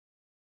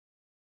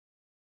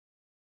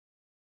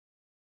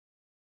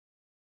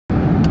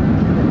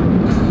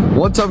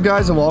What's up,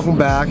 guys, and welcome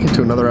back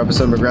to another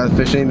episode of McGrath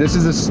Fishing. This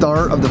is the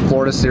start of the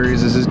Florida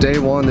series. This is day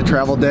one, the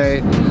travel day,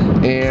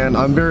 and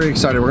I'm very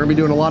excited. We're gonna be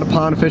doing a lot of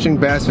pond fishing,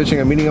 bass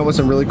fishing. I'm meeting up with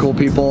some really cool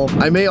people.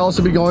 I may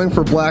also be going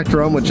for black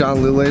drum with John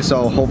Lule,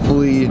 so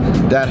hopefully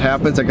that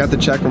happens. I got the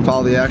check from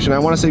Follow the Action. I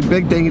want to say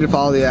big thank you to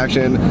Follow the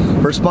Action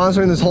for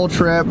sponsoring this whole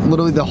trip,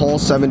 literally the whole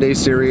 7-day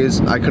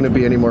series. I couldn't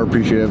be any more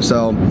appreciative.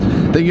 So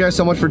thank you guys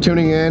so much for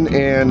tuning in,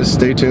 and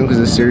stay tuned because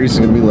this series is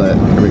gonna be lit.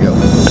 Here we go.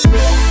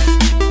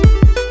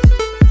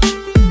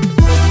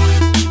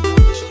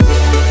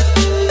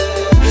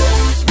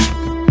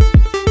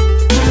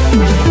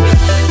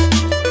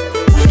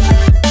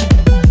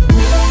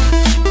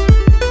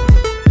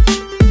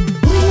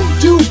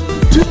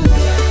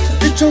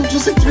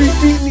 Just like 3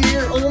 feet in the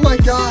air. Oh my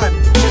god.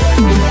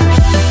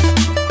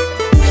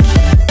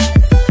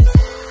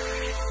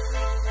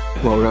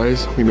 Well,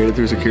 guys, we made it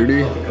through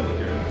security.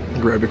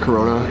 Grabbed a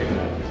Corona.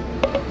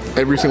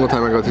 Every single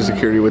time I go through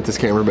security with this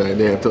camera bag,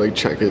 they have to like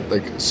check it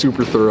like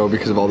super thorough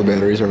because of all the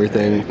batteries and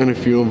everything. And a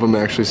few of them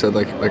actually said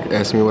like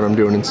asked me what I'm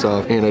doing and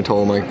stuff. And I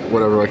told them like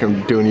whatever, like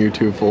I'm doing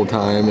YouTube full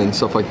time and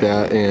stuff like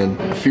that. And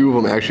a few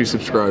of them actually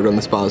subscribed on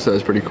the spot, so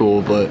that's pretty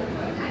cool. But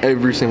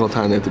every single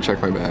time they have to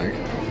check my bag.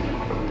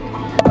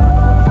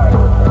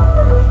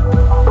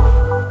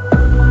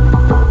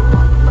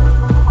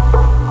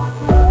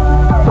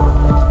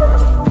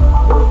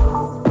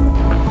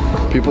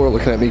 People are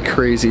looking at me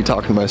crazy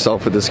talking to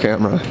myself with this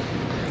camera.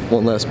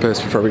 One last piss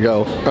before we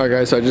go. Alright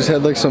guys, so I just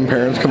had like some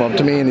parents come up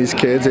to me, and these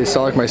kids, they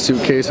saw like my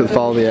suitcase with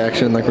Follow the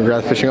Action, like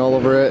McGrath Fishing all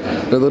over it.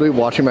 They're literally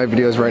watching my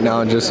videos right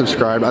now and just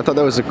subscribed. I thought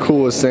that was the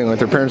coolest thing. Like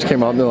their parents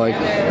came up and they're like,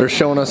 they're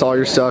showing us all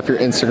your stuff, your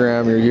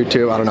Instagram, your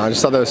YouTube. I don't know, I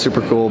just thought that was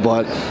super cool.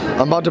 But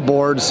I'm about to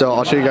board, so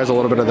I'll show you guys a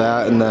little bit of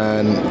that, and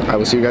then I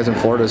will see you guys in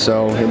Florida.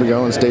 So here we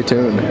go, and stay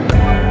tuned.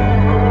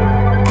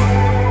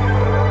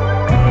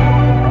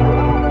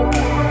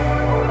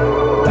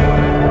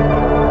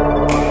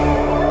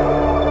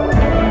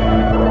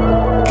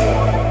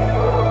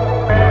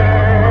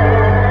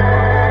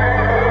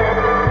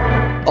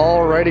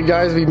 Alrighty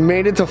guys, we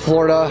made it to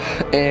Florida,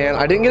 and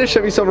I didn't get a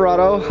Chevy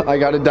Silverado. I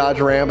got a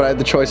Dodge Ram, but I had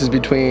the choices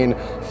between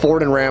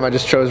Ford and Ram. I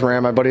just chose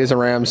Ram. My buddy has a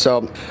Ram,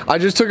 so I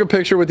just took a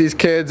picture with these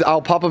kids.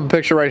 I'll pop up a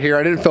picture right here.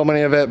 I didn't film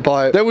any of it,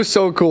 but that was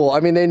so cool. I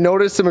mean, they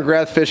noticed the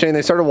McGrath Fishing.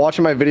 They started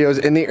watching my videos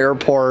in the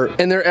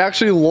airport, and they're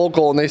actually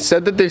local, and they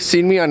said that they've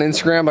seen me on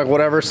Instagram, like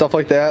whatever, stuff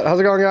like that. How's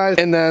it going, guys?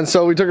 And then,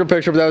 so we took a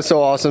picture, but that was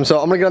so awesome. So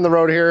I'm gonna get on the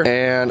road here,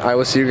 and I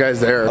will see you guys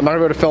there. I'm not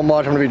gonna be able to film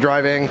much. I'm gonna be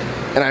driving,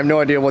 and I have no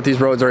idea what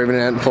these roads are even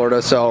in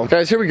Florida. So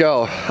guys, here we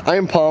go. I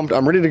am pumped.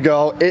 I'm ready to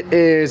go. It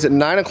is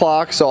 9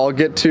 o'clock, so I'll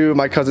get to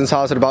my cousin's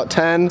house at about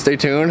 10. Stay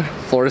tuned.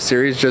 Florida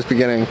series just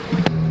beginning.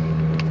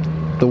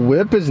 The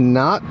whip is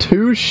not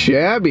too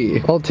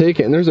shabby. I'll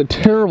take it. And there's a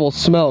terrible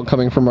smell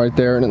coming from right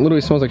there, and it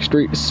literally smells like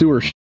straight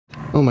sewer shit.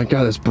 Oh my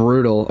god, that's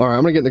brutal. All right,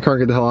 I'm gonna get in the car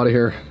and get the hell out of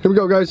here. Here we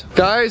go, guys.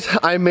 Guys,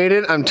 I made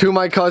it. I'm to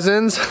my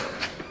cousin's.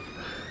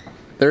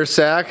 There's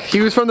Zach.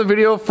 He was from the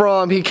video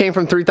he came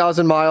from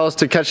 3,000 miles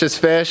to catch his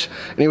fish,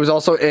 and he was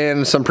also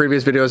in some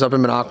previous videos up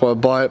in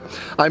Minocqua, but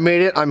I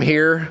made it, I'm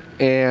here,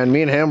 and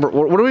me and him, what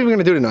are we even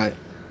gonna do tonight?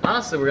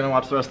 Honestly, we're gonna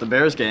watch the rest of the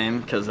Bears game,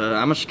 because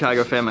I'm a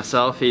Chicago fan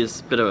myself. He's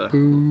a bit of a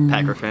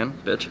Packer fan,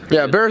 bitch.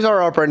 Yeah, Bears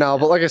are up right now,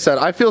 but like I said,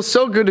 I feel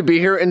so good to be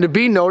here and to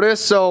be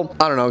noticed, so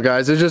I don't know,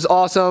 guys. It's just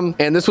awesome,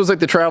 and this was like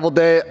the travel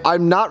day.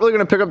 I'm not really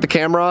gonna pick up the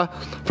camera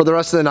for the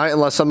rest of the night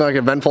unless something like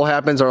eventful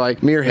happens, or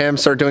like me or him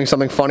start doing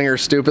something funny or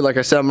stupid. Like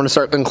I said, I'm gonna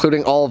start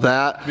including all of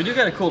that. We do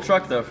got a cool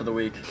truck, though, for the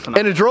week.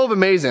 And it drove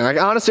amazing.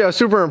 Like, honestly, I was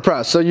super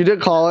impressed. So you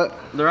did call it.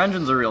 Their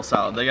engines are real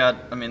solid. They got,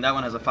 I mean, that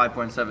one has a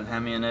 5.7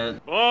 Hemi in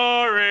it.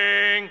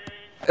 Boring!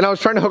 And I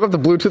was trying to hook up the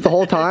Bluetooth the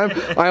whole time.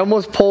 I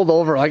almost pulled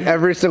over like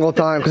every single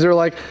time because they were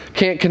like,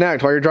 can't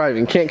connect while you're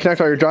driving, can't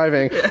connect while you're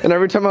driving. And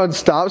every time I would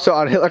stop, so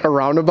I'd hit like a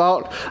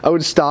roundabout, I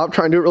would stop,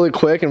 try and do it really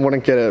quick, and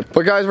wouldn't get it.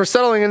 But guys, we're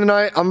settling in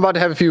tonight. I'm about to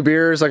have a few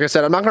beers. Like I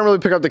said, I'm not gonna really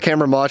pick up the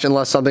camera much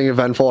unless something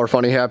eventful or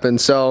funny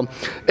happens. So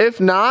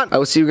if not, I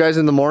will see you guys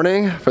in the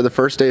morning for the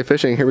first day of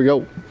fishing. Here we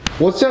go.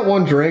 What's that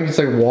one drink? It's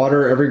like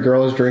water. Every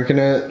girl is drinking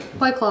it.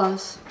 White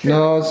Claws.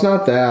 No, it's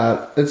not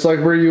that. It's like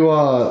where you,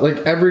 like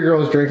every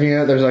girl is drinking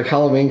it. There's like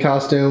Halloween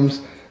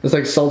costumes. It's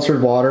like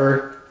seltzered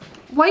water.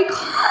 White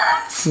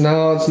Claws.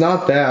 No, it's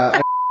not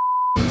that.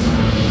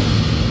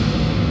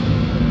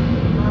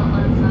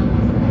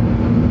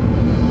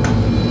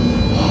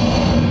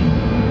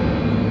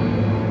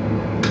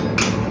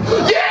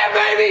 Yeah,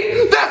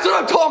 baby! That's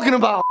what I'm talking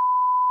about!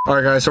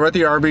 Alright guys, so we're at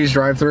the Arby's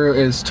drive-thru.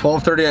 It's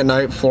 12:30 at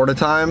night, Florida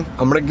time.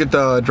 I'm gonna get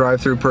the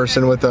drive-thru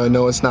person with the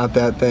no it's not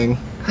that thing.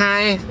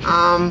 Hi,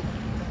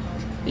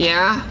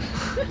 yeah?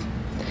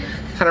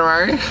 Kind of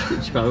worried?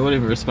 She probably wouldn't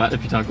even respond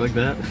if you talk like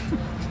that.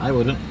 I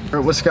wouldn't. We're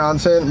at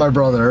Wisconsin, my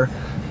brother.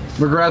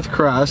 McGrath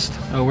Crest.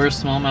 Oh,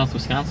 where's Smallmouth,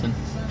 Wisconsin?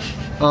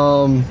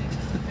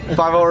 5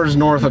 hours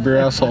north of your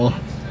asshole.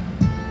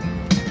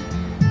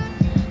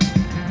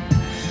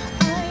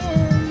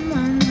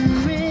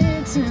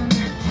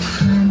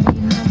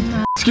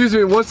 Excuse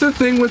me, what's the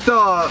thing with the,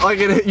 like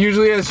it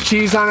usually has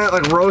cheese on it,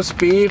 like roast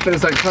beef, and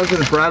it's like comes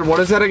with bread. What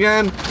is that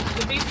again?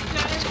 The beef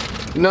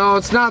cheddar? No,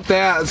 it's not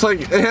that. It's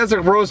like, it has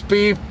like roast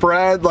beef,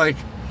 bread, like,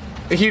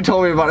 he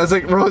told me about it. It's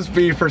like roast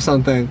beef or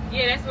something.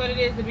 Yeah, that's what it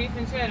is, the beef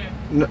and cheddar.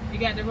 No, You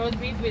got the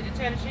roast beef with the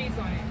cheddar cheese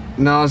on it.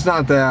 no, it's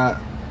not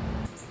that.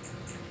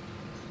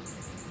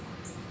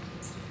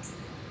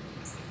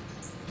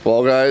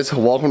 Well guys,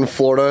 welcome to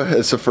Florida.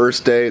 It's the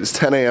first day. It's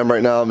 10 a.m.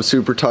 right now. I'm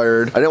super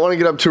tired. I didn't want to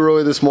get up too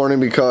early this morning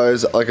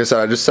because, like I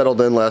said, I just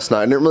settled in last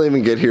night. I didn't really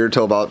even get here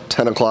till about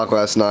 10 o'clock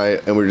last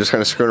night, and we were just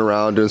kind of screwing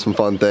around doing some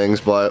fun things.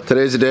 But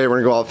today's the day. We're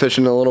gonna go out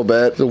fishing a little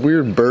bit. There's a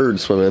weird bird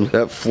swimming.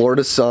 That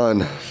Florida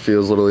sun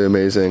feels literally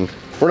amazing.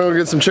 We're gonna go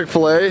get some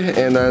Chick-fil-A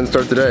and then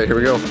start the day. Here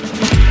we go.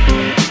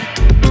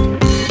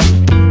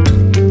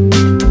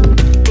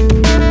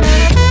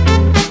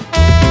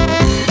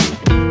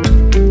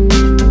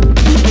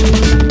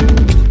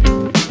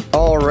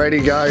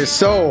 Alrighty guys,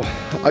 so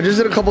I just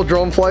did a couple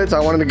drone flights.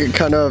 I wanted to get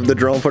kind of the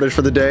drone footage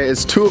for the day.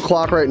 It's 2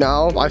 o'clock right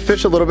now. I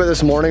fished a little bit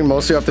this morning,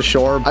 mostly off the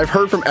shore. I've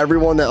heard from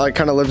everyone that like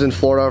kind of lives in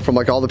Florida, from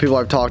like all the people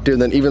I've talked to,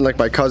 and then even like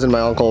my cousin, my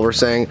uncle were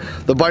saying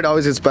the bite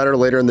always gets better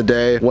later in the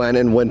day when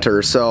in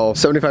winter. So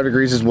 75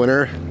 degrees is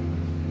winter.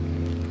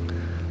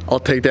 I'll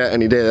take that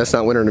any day. That's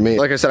not winter to me.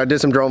 Like I said, I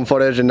did some drone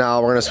footage and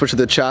now we're gonna switch to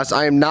the chest.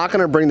 I am not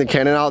gonna bring the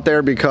Canon out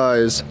there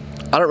because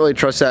I don't really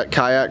trust that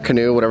kayak,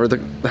 canoe, whatever the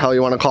hell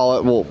you want to call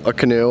it. Well, a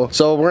canoe.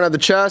 So we're gonna have the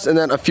chest and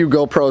then a few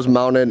GoPros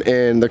mounted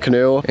in the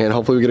canoe, and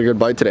hopefully we get a good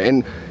bite today.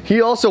 And he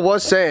also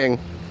was saying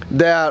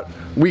that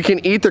we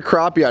can eat the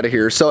crappie out of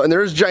here. So, and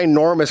there's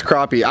ginormous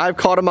crappie. I've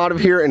caught him out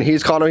of here and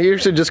he's caught him. He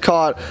actually just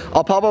caught,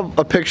 I'll pop up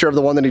a picture of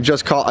the one that he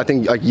just caught, I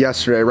think like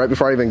yesterday, right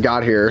before I even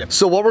got here. Yep.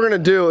 So what we're gonna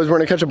do is we're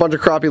gonna catch a bunch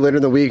of crappie later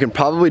in the week and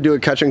probably do a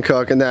catch and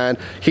cook, and then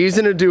he's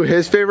gonna do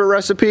his favorite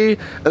recipe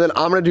and then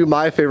I'm gonna do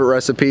my favorite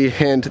recipe,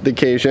 hint the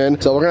Cajun.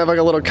 So we're gonna have like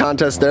a little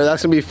contest there.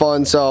 That's gonna be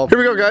fun. So here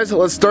we go guys,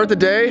 let's start the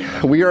day.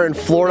 We are in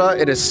Florida.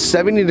 It is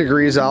 70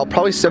 degrees out,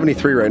 probably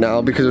 73 right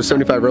now because it was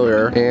 75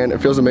 earlier, and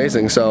it feels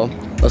amazing. So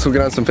let's go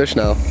get on some fish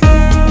now. It's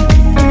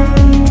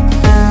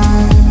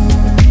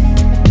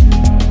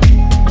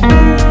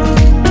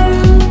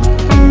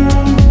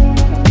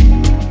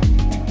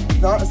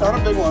not a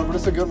big one, but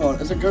it's a good one.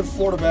 It's a good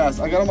Florida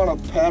bass. I got him on a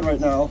pad right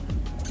now.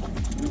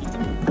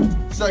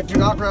 It's like, do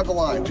not grab the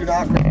line. Do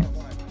not grab the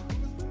line.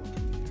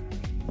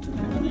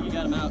 I think you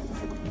got him out.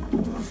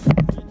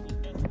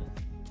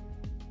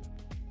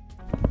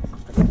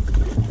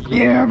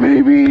 Yeah,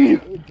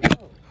 baby!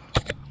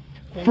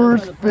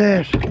 First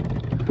fish.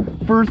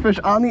 First fish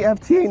on the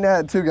FTA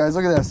net too, guys.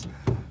 Look at this.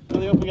 I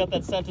really hope we got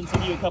that sentence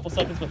in you a couple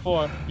seconds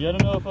before. Yeah, I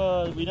don't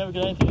know if we never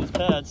get anything in these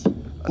pads.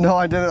 No,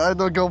 I didn't. I had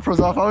the GoPros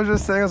off. I was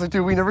just saying, I was like,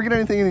 dude, we never get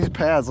anything in these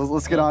pads.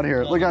 Let's get out of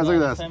here. Look, guys,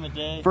 look at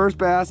this. First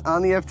bass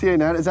on the FTA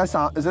net. Is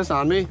this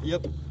on me?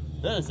 Yep.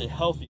 That is a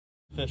healthy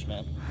fish,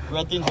 man.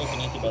 Red thing's looking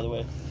empty, by the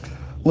way.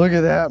 Look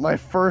at that. My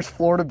first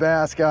Florida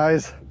bass,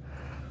 guys.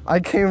 I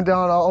came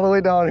down all the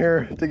way down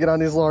here to get on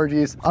these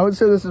largies. I would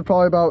say this is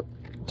probably about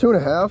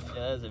 2.5. Yeah,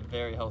 that is a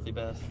very healthy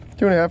bass.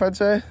 2.5, I'd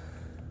say.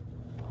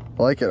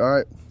 I like it. All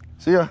right.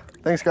 See ya.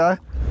 Thanks, guy.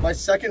 My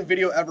second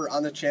video ever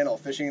on the channel,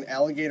 fishing in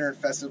alligator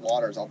infested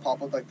waters. I'll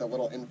pop up like the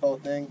little info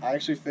thing. I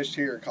actually fished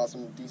here, caught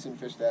some decent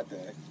fish that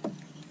day.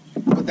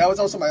 But that was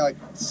also my like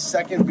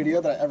second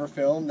video that I ever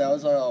filmed. That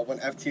was when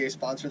FTA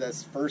sponsored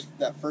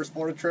that first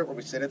Florida trip where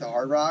we stayed at the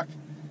Hard Rock.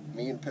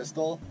 Me and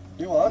Pistol.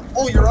 You on?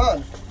 Oh, you're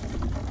on.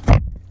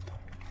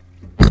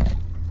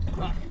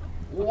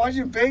 Well, why'd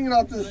you banging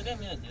out this? I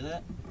didn't mean to do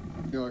that.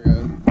 You're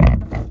good.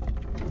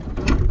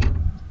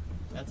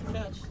 That's a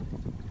catch.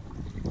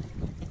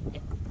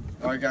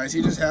 All right, guys,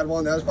 he just had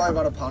one. That was probably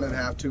about 1.5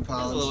 pounds, 2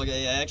 pounds. That was a little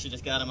guy. Yeah, I actually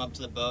just got him up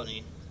to the boat and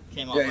he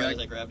came off right as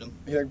I grabbed him.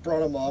 He like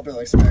brought him up and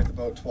like smacked the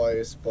boat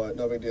twice, but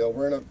no big deal.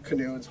 We're in a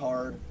canoe. It's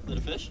hard. Is it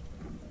a fish?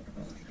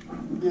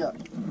 Yeah.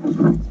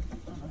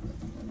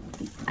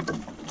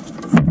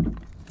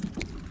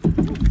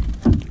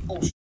 Oh,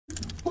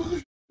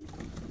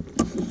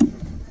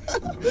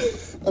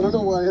 I don't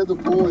know why I had to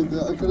pull like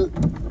that. I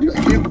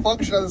can't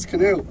function on this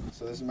canoe.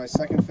 So this is my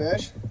second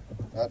fish.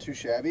 Not too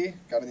shabby.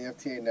 Got in the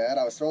FTA net.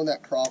 I was throwing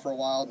that craw for a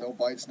while, no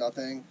bites,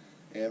 nothing.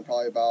 And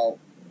probably about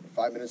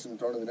 5 minutes and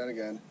throwing in the net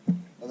again.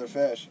 Another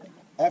fish.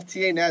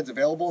 FTA net's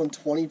available in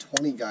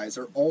 2020, guys.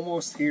 They're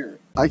almost here.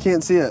 I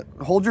can't see it.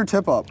 Hold your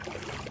tip up. There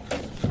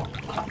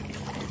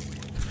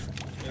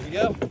we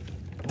go.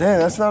 Dang,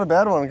 that's not a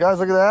bad one. Guys,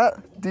 look at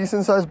that.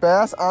 Decent sized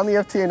bass on the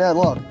FTA net.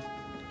 Look.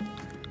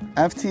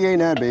 FTA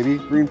net, baby.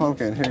 Green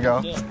pumpkin. Here you go.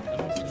 Yeah.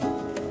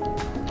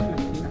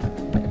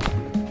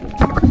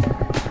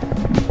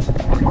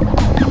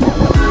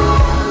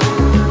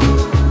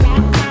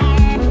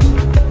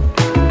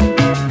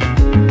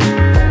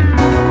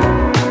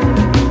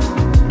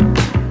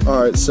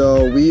 Alright,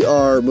 so we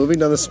are moving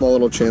down this small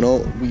little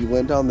channel. We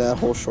went down that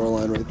whole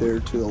shoreline right there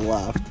to the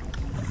left.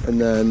 And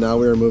then now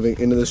we are moving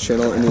into this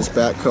channel in this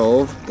back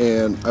cove.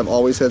 And I've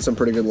always had some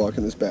pretty good luck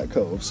in this back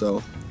cove.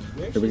 So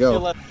here we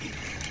go.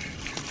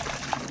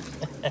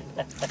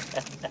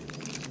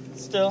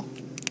 Still.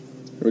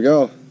 Here we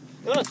go.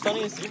 You know what's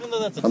funny is even though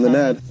that's a on the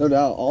net. No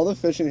doubt. All the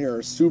fish in here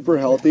are super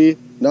healthy.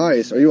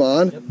 Nice. Are you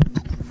on? Yep.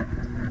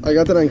 I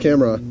got that on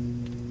camera.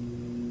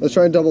 Let's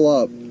try and double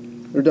up.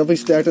 They're definitely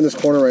stacked in this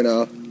corner right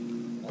now.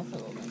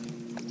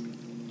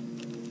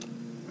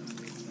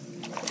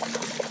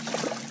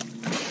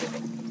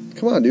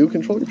 Come on, dude.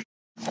 Control your...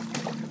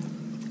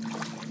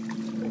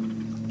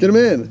 Get him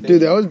in.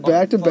 Dude, that was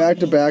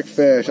back-to-back-to-back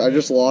fish. I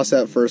just lost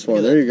that first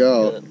one. There you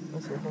go.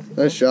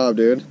 Nice job,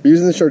 dude. We're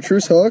using the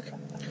chartreuse hook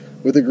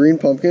with a green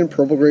pumpkin,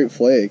 purple grape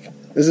flake.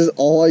 This is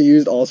all I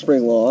used all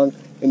spring long,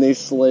 and they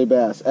slay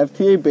bass.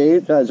 FTA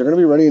bait, guys, they're going to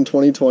be ready in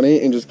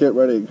 2020, and just get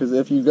ready, because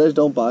if you guys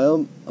don't buy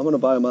them, I'm going to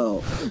buy them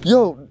out.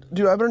 Yo,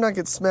 dude, I better not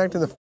get smacked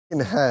in the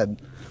f***ing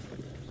head.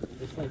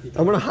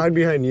 I'm going to hide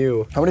behind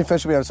you. How many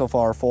fish do we have so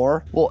far?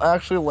 4? We'll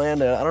actually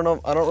land it. I don't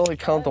know. I don't really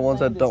count the ones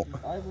that don't.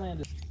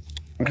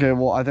 Okay,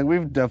 well, I think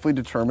we've definitely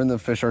determined the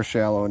fish are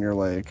shallow in your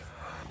lake.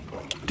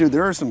 Dude,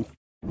 there are some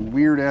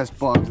weird-ass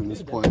bugs in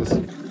this place.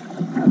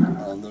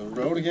 On the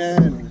road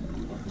again.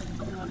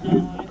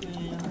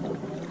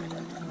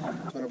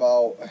 It's been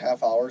about a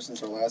half hour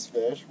since our last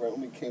fish. Right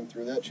when we came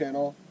through that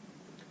channel,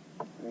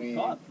 we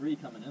caught 3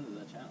 coming into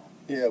that channel.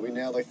 Yeah, we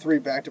nailed like 3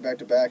 back to back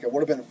to back. It would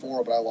have been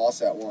 4, but I lost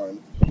that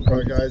one. All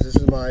right, guys, this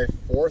is my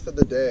 4th of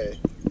the day.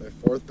 My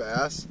 4th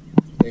bass.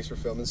 Thanks for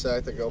filming,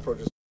 Zach. The GoPro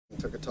just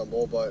took a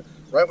tumble, but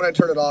right when I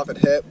turned it off, it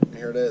hit, and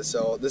here it is.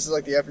 So this is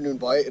like the afternoon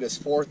bite. It is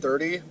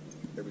 4:30.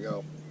 Here we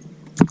go.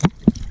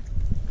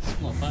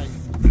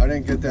 I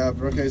didn't get that,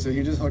 but okay, so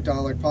he just hooked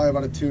on like probably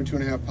about a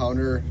 2.5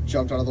 pounder,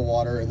 jumped out of the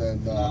water, and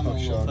then the hook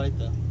shot. Right at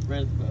the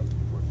boat.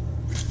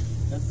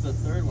 That's the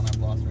 3rd one I've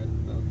lost right at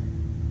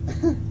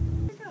the boat.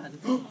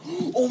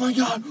 Oh my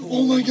god!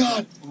 Oh my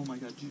god! Oh my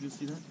god, did you just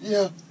see that?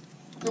 Yeah.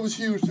 That was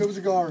huge. That was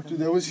a gar. Dude,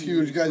 that was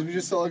huge. Guys, we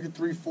just saw like a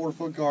 3-4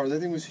 foot gar. That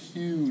thing was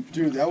huge.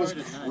 Dude, that was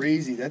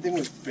crazy. That thing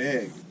was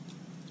big.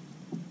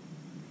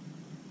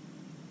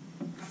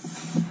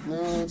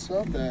 No, it's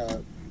not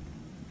that.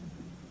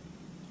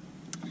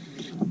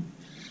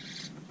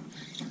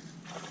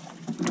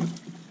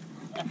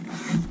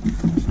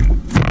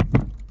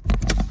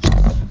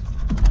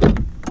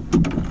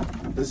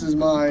 This is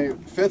my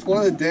 5th one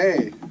of the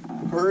day.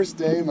 First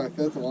day, my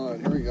 5th one.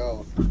 Here we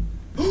go.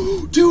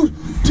 Dude!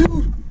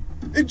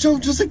 It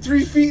jumped just like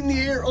 3 feet in the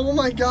air. Oh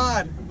my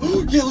god.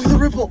 Yeah, look at the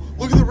ripple.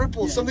 Look at the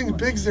ripple. Something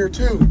big's there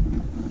too.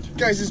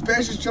 Guys, this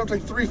bass just jumped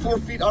like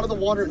 3-4 feet out of the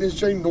water and it's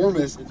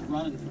ginormous.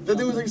 That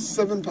thing was like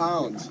 7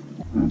 pounds.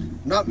 I'm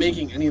not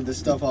making any of this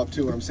stuff up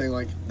too. I'm saying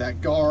like that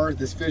gar,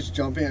 this fish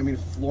jumping. I mean,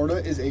 Florida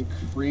is a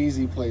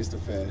crazy place to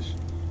fish.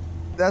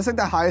 That's like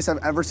the highest I've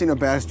ever seen a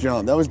bass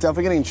jump. That was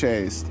definitely getting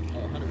chased.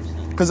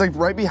 Because like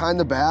right behind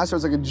the bass, there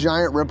was like a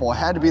giant ripple. It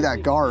had to be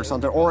that gar or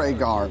something, or a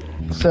gar.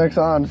 Sex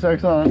on.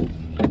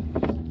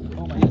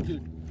 Oh my god,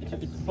 dude. It's a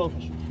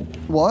bowfish.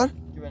 What?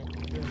 You're ready.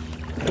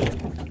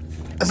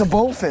 It's a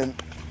bowfin.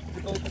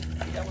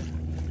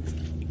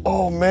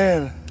 Oh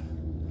man.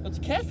 That's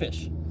a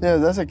catfish. Yeah,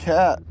 that's a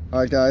cat. All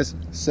right, guys.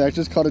 Zach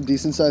just caught a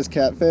decent sized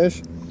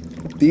catfish.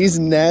 These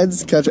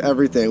Neds catch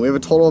everything. We have a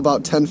total of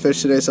about 10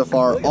 fish today so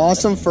far.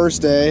 Awesome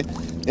first day.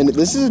 And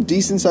this is a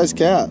decent sized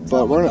cat.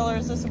 But what color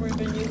is this that we've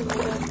been using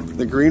again?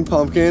 The green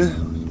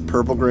pumpkin,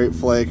 purple grape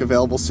flake,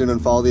 available soon on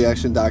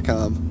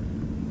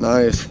followtheaction.com.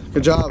 Nice.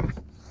 Good job.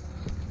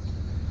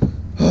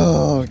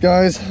 Oh,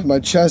 guys, my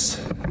chest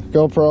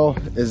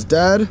GoPro is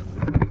dead.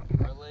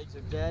 Our legs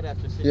are dead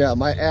after sitting. Yeah,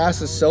 my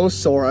ass is so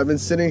sore. I've been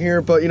sitting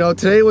here, but you know,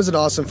 today was an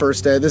awesome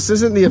first day. This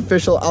isn't the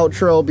official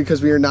outro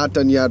because we are not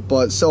done yet,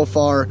 but so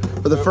far,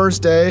 for the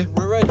first day.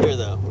 We're right here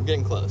though. We're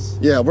getting close.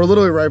 Yeah, we're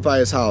literally right by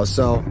his house,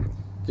 so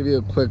give you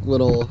a quick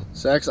little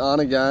Zach's on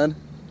again.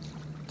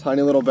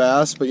 Tiny little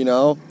bass, but you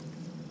know,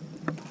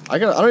 I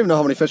don't even know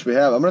how many fish we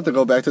have. I'm gonna have to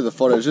go back to the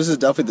footage. This is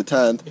definitely the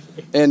 10th.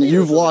 And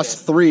you've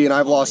lost 3 and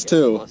I've lost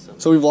 2.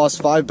 So we've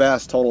lost 5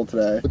 bass total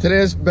today. But today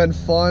has been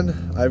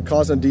fun. I've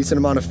caught a decent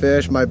amount of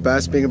fish. My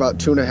best being about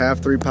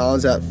 2.5–3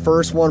 pounds. That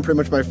first one, pretty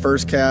much my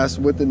first cast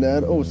with the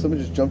net. Oh,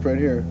 somebody just jumped right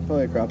here.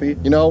 Probably a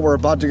crappie. You know, we're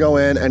about to go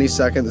in any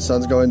second. The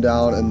sun's going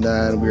down and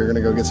then we're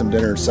gonna go get some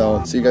dinner.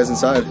 So see you guys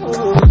inside.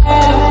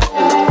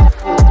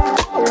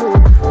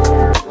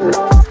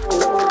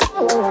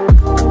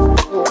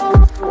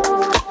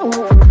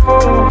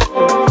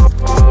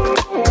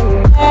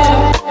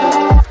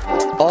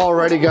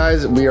 Alrighty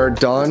guys, we are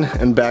done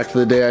and back for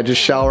the day. I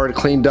just showered,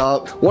 cleaned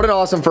up. What an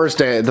awesome first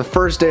day. The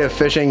first day of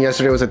fishing.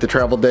 Yesterday was like the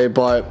travel day,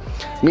 but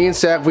me and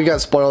Zach, we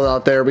got spoiled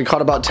out there. We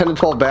caught about 10 to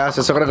 12 bass,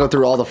 so I'm gonna go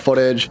through all the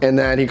footage. And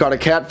then he caught a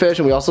catfish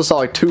and we also saw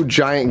like 2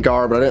 giant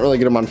gar, but I didn't really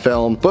get them on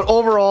film. But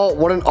overall,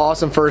 what an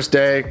awesome first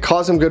day.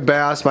 Caught some good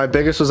bass. My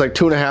biggest was like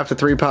 2.5 to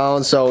 3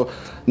 pounds, so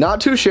not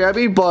too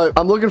shabby, but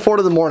I'm looking forward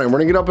to the morning. We're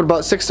gonna get up at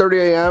about 6:30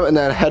 a.m. and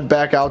then head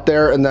back out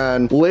there. And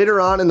then later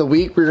on in the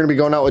week, we're gonna be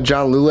going out with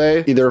John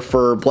Lule, either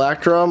for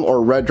black drum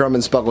or red drum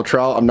and speckled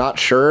trout. I'm not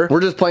sure.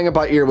 We're just playing it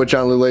by ear with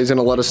John Lule. He's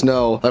gonna let us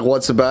know like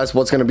what's the best,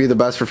 what's gonna be the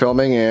best for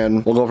filming,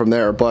 and we'll go from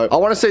there. But I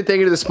want to say thank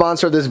you to the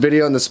sponsor of this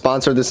video and the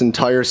sponsor of this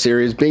entire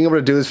series. Being able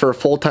to do this for a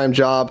full-time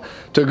job,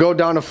 to go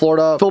down to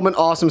Florida, film an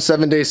awesome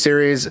 7-day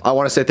series. I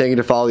want to say thank you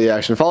to Follow the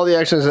Action. Follow the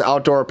Action is an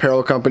outdoor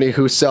apparel company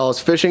who sells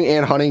fishing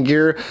and hunting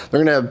gear. They're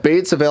gonna have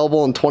baits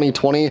available in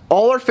 2020.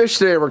 All our fish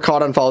today were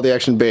caught on Follow the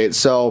Action baits,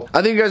 so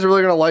I think you guys are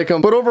really gonna like them.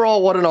 But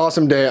overall, what an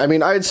awesome day. I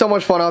mean, I had so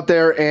much fun out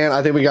there, and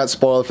I think we got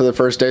spoiled for the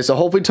first day, so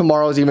hopefully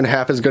tomorrow is even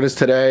half as good as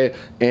today,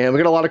 and we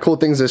got a lot of cool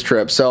things this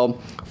trip. So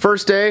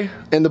first day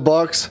in the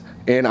books,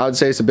 and I would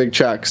say it's a big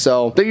check.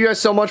 So thank you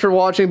guys so much for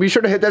watching. Be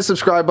sure to hit that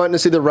subscribe button to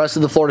see the rest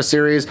of the Florida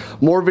series.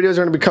 More videos are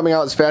going to be coming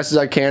out as fast as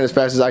I can, as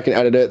fast as I can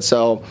edit it.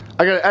 So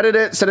I got to edit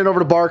it, send it over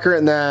to Barker,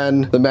 and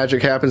then the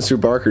magic happens through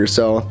Barker.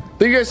 So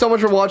thank you guys so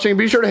much for watching.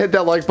 Be sure to hit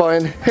that like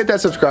button, hit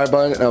that subscribe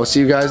button, and I will see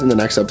you guys in the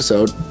next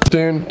episode.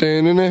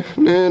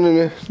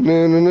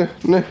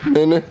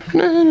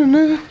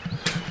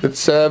 It's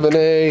 7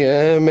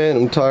 a.m. and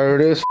I'm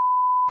tired as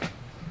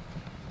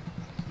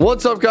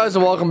What's up, guys,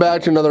 and welcome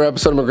back to another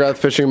episode of McGrath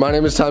Fishing. My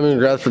name is Tommy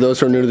McGrath. For those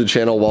who are new to the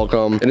channel,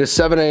 welcome. It is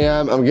 7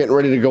 a.m. I'm getting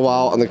ready to go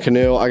out on the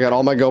canoe. I got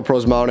all my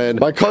GoPros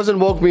mounted. My cousin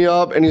woke me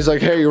up and he's like,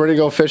 hey, you ready to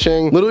go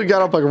fishing? Literally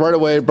got up like right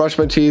away, brushed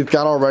my teeth,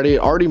 got all ready,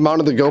 already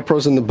mounted the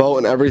GoPros in the boat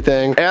and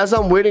everything. As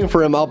I'm waiting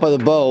for him out by the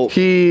boat,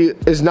 he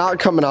is not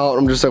coming out.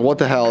 I'm just like, what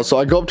the hell? So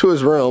I go up to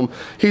his room.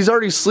 He's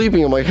already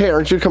sleeping. I'm like, hey,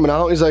 aren't you coming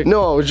out? He's like,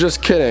 no, I was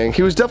just kidding.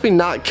 He was definitely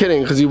not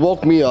kidding because he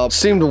woke me up,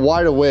 seemed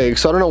wide awake.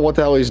 So I don't know what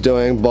the hell he's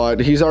doing, but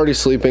he's already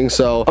sleeping.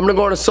 So I'm gonna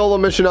go on a solo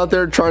mission out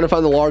there trying to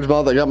find the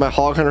largemouth. I got my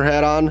hog hunter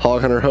hat on,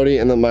 hog hunter hoodie,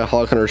 and then my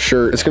hog hunter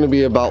shirt. It's gonna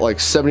be about like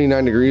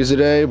 79 degrees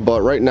today,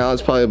 but right now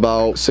it's probably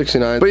about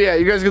 69. But yeah,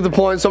 you guys get the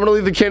point. So I'm gonna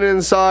leave the Canon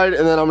inside,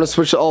 and then I'm gonna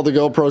switch to all the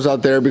GoPros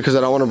out there because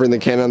I don't want to bring the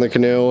Canon on the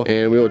canoe,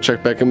 and we will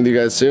check back in with you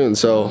guys soon.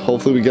 So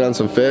hopefully we get on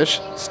some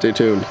fish. Stay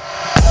tuned.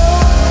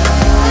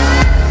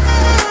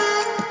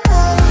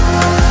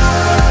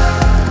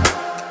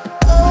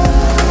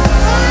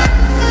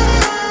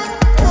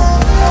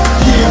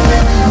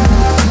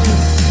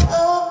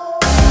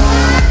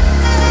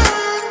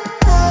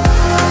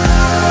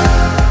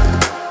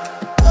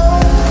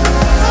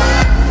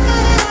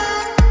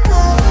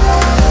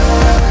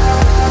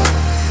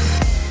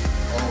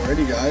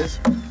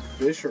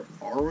 Fish are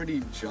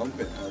already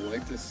jumping. I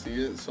like to see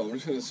it, so I'm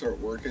just gonna start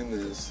working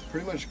this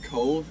pretty much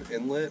cove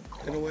inlet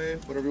in a way,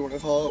 whatever you want to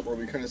call it, where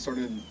we kind of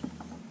started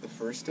the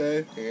first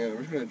day, and I'm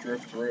just gonna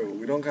drift through.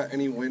 We don't got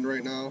any wind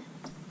right now.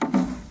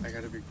 I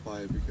gotta be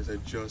quiet because I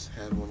just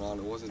had one on.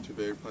 It wasn't too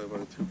big, probably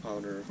about a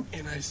 2-pounder,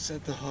 and I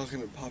set the hook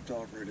and it popped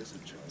off right as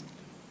it jumped.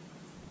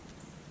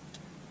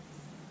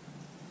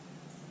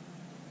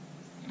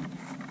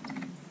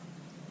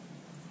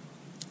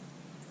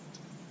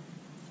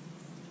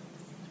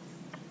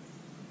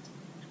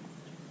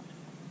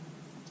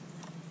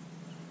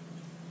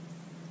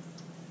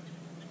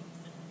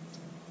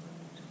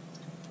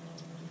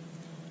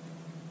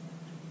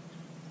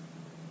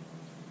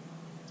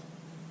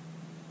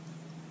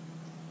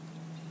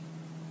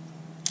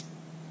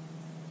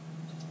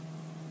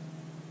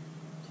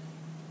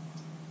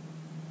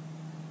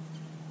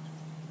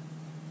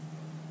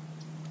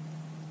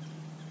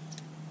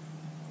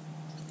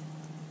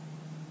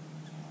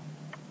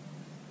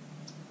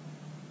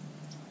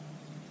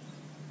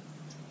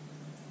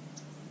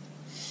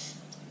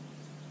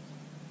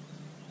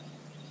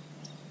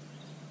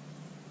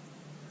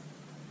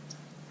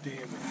 Damn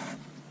it.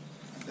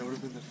 That would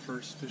have been the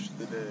first fish of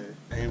the day.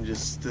 I am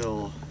just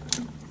still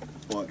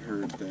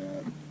butthurt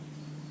that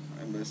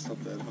I messed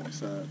up that hook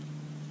set.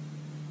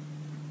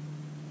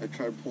 I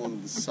tried pulling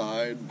to the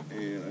side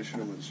and I should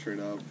have went straight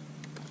up.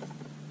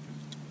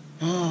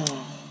 I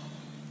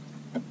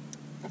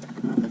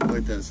feel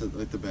like that's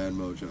like the bad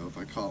mojo. If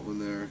I caught one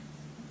there,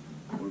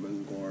 it would have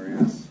been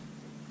glorious.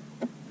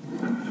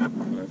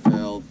 But I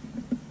failed.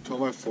 Tell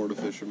my Florida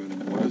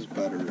fishermen what is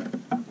better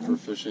for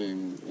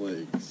fishing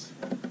lakes.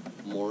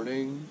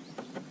 Morning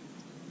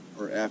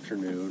or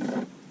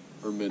afternoon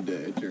or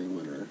midday during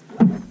winter.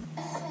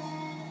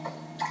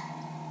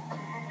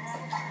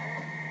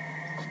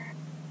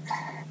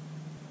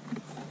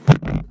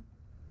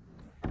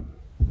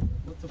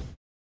 What the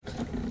f?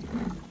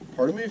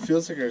 Part of me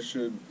feels like I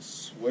should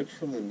switch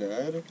from the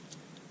Ned,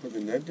 but the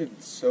Ned did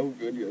so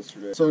good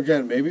yesterday. So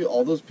again, maybe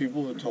all those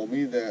people who told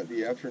me that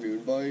the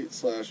afternoon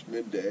bite /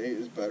 midday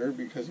is better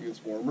because it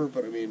gets warmer,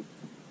 but I mean,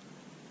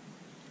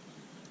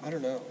 I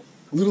don't know.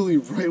 Literally,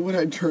 right when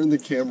I turn the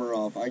camera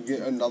off, I get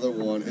another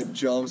one, it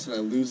jumps, and I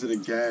lose it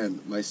again.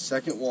 My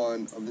second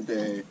one of the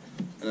day,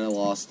 and I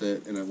lost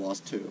it, and I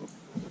lost 2.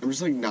 I'm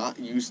just, like, not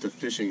used to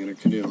fishing in a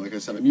canoe. Like I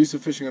said, I'm used to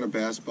fishing on a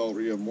bass boat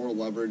where you have more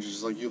leverage. It's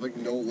just like, you have, like,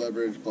 no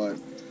leverage, but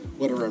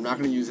whatever. I'm not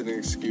going to use it as an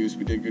excuse.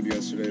 We did good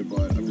yesterday,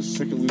 but I'm just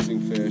sick of losing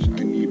fish.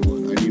 I need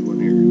one. I need one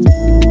here.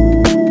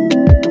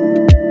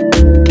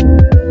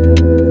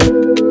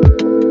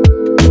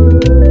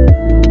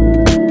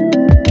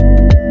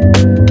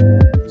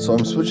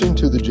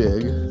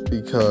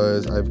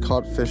 because I've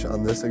caught fish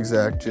on this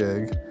exact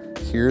jig.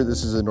 Here,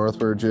 this is a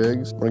northward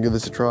jigs. I'm gonna give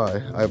this a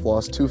try. I've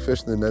lost 2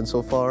 fish in the Ned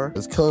so far.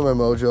 It's killing my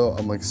mojo.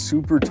 I'm like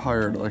super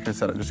tired. Like I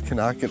said, I just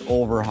cannot get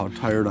over how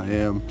tired I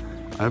am.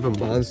 I have a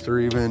monster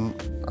even.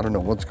 I don't know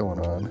what's going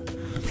on.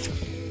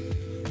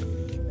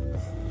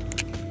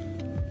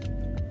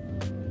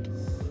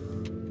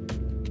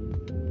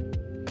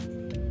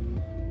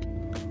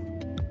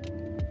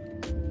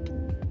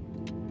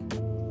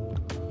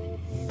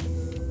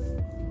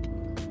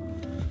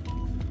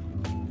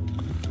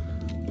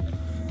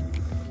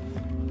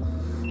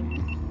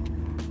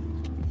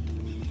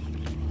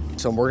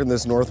 So I'm working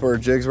this northward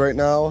jigs right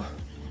now.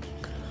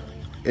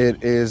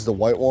 It is the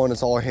white one.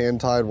 It's all hand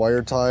tied,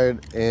 wire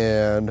tied,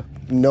 and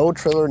no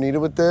trailer needed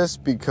with this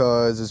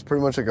because it's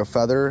pretty much like a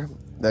feather.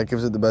 That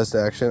gives it the best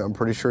action. I'm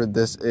pretty sure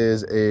this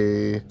is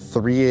a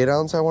 3/8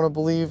 ounce, I want to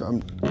believe.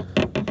 I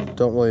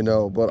don't really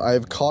know, but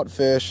I've caught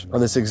fish on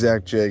this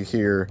exact jig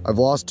here. I've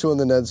lost 2 on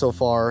the Ned so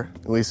far.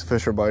 At least the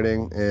fish are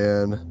biting,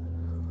 and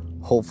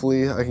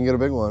hopefully I can get a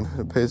big one.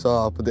 It pays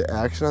off, but the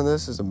action on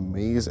this is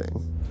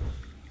amazing.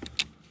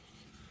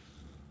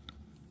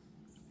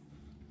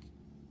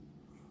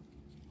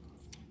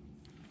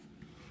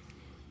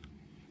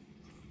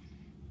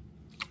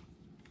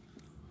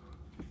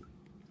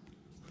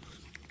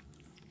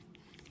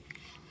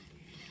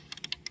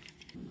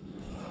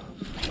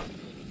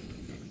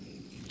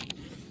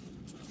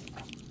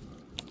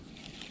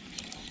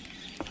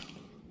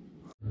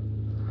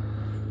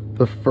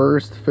 The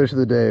first fish of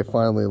the day,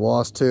 finally.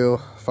 Lost 2,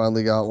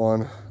 finally got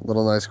one.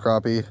 Little nice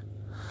crappie.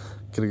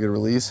 Get a good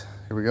release.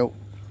 Here we go.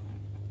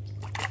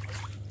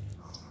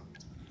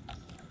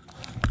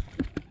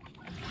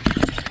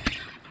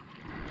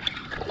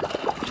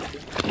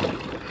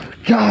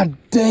 God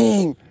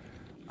dang!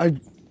 I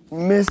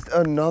missed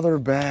another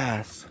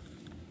bass.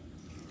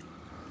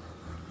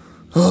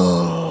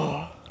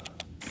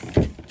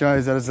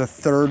 Guys, that is the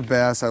 3rd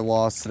bass I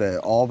lost today.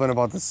 All been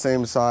about the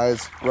same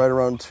size, right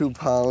around 2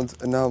 pounds,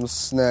 and now I'm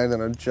snagged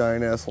on a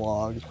giant ass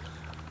log.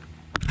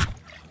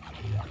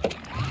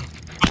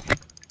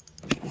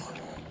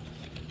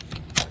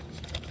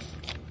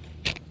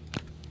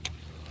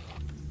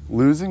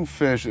 Losing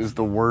fish is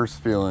the worst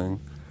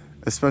feeling,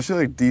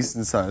 especially like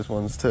decent sized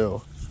ones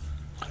too.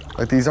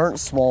 Like these aren't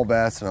small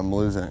bass that I'm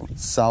losing.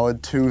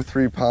 Solid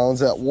 2-3 pounds.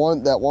 That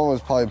one was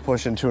probably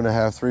pushing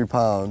 2.5-3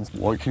 pounds.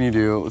 What can you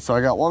do? So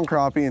I got 1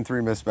 crappie and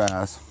 3 missed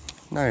bass.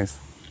 Nice.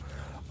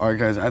 All right,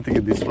 guys, I have to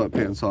get these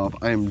sweatpants off.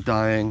 I am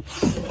dying.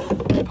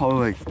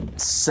 Probably like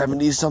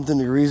 70 something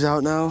degrees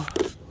out now.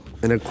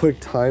 And a quick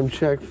time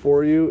check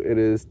for you. It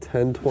is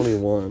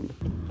 10:21.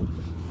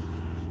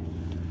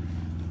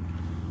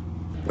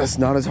 That's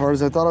not as hard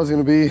as I thought it was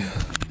gonna be.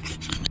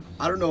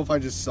 I don't know if I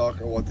just suck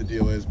or what the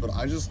deal is, but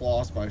I just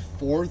lost my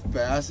 4th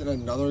bass and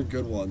another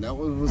good one. That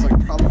one was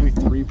like probably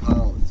 3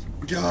 pounds.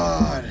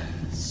 God,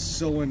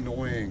 so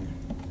annoying.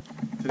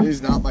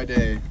 Today's not my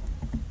day.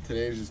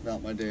 Today is just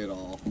not my day at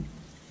all.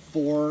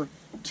 4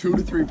 2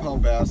 to 3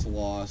 pound bass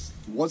lost.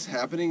 What's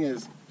happening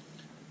is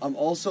I'm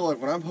also like,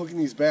 when I'm hooking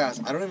these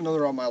bass, I don't even know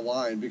they're on my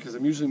line because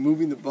I'm usually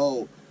moving the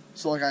boat.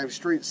 So like I have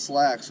straight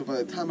slack. So by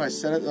the time I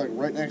set it, they're like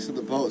right next to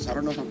the boat. So I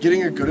don't know if I'm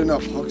getting a good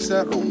enough hook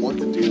set or what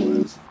the deal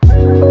is.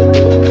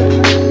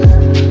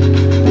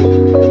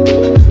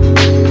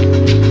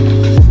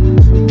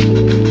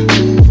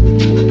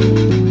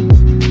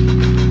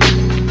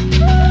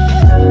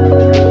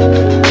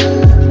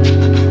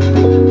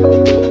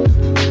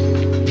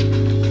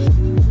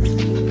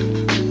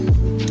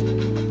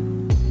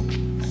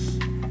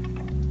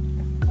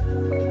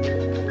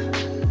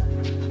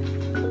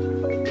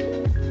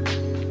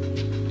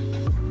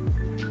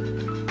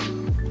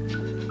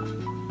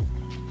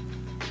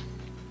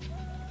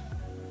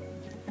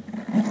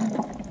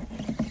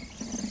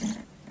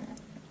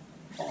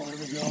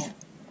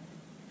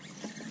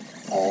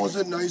 Oh, it's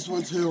a nice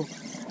one too.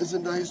 It's a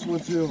nice one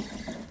too.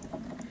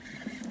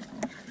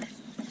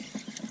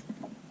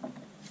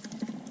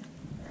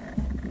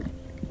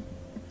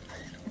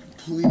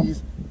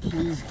 Please,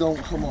 please don't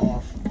come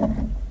off.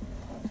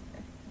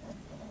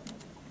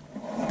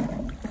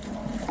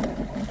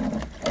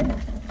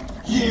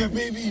 Yeah,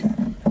 baby.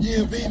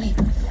 Yeah, baby.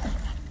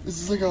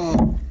 This is like a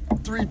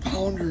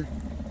 3-pounder.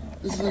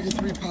 This is like a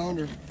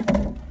 3-pounder.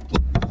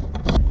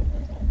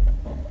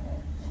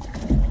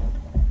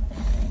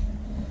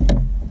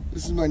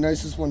 This is my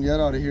nicest one yet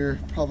out of here,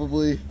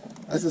 probably.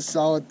 That's a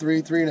solid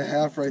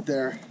 3.5 right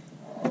there.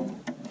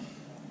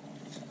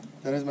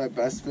 That is my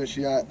best fish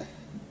yet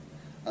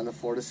on the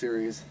Florida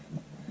series.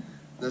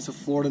 That's a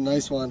Florida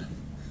nice one.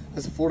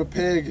 That's a Florida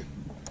pig.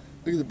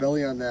 Look at the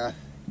belly on that.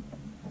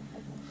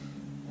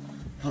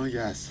 Hell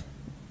yes.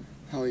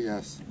 Hell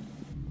yes.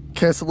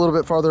 Cast a little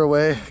bit farther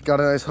away. Got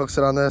a nice hook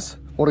set on this.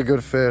 What a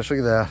good fish. Look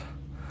at that.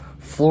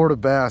 Florida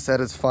bass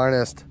at its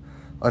finest.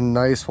 A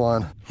nice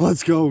one.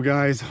 Let's go,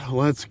 guys.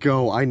 Let's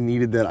go. I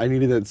needed that. I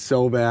needed that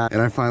so bad,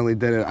 and I finally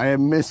did it. I have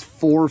missed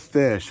 4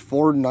 fish,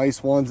 4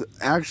 nice ones.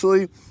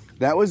 Actually,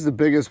 That was the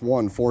biggest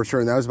one for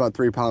sure, and that was about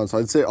 3 pounds. So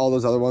I'd say all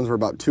those other ones were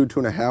about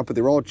 2.5, but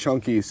they were all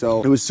chunky,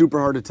 so it was super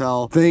hard to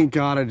tell. Thank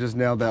God I just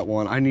nailed that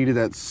one. I needed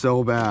that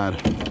so bad.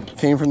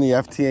 Came from the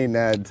FTA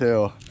Ned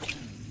too.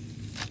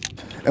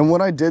 And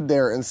what I did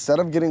there, instead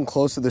of getting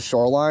close to the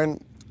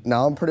shoreline,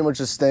 now I'm pretty much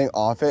just staying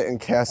off it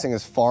and casting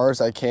as far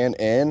as I can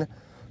in.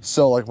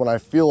 So like when I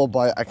feel a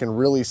bite, I can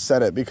really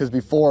set it, because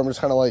before I'm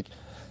just kind of like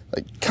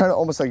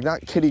almost like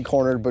not kitty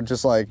cornered, but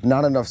just like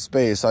not enough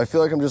space. So I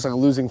feel like I'm just like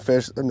losing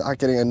fish. I'm not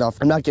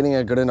getting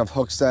a good enough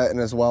hook set, and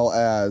as well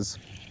as,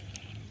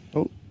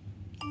 and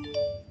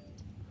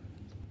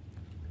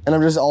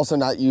I'm just also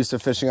not used to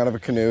fishing out of a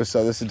canoe.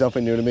 So this is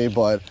definitely new to me,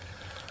 but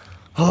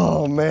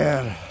oh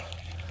man,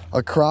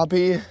 a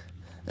crappie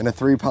and a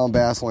 3-pound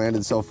bass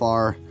landed so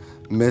far.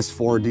 Missed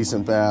 4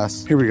 decent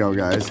bass. Here we go,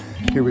 guys.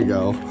 Here we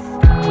go.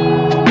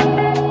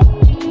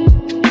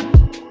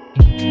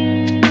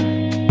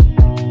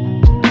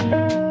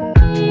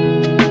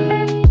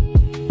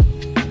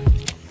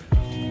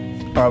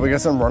 All right, we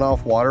got some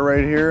runoff water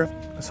right here.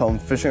 So I'm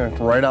fishing like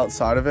right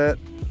outside of it.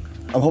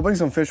 I'm hoping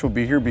some fish will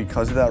be here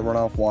because of that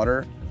runoff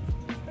water.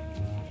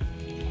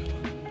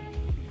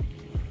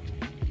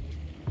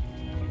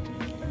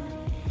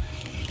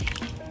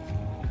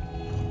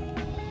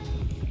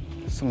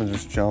 Someone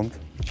just jumped.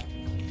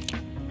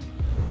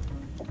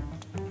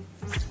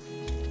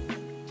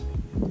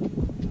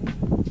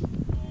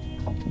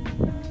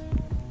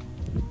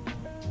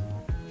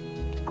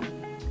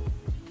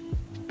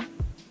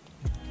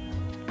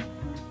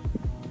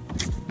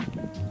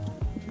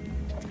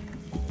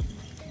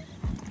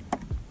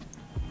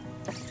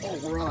 Oh,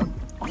 we're on.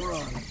 We're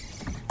on.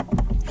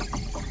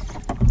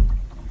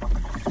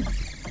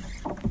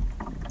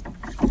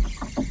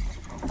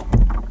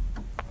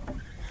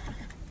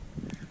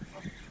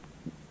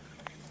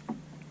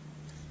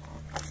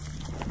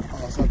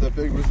 Oh, it's not that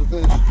big. Where's the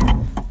fish?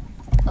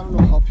 I don't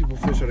know how people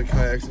fish out of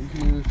kayaks and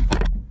canoes.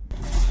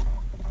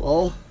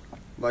 Well,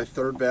 my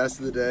 3rd bass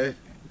of the day.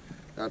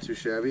 Not too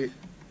shabby.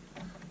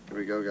 Here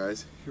we go,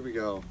 guys. Here we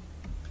go.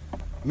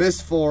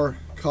 Missed 4,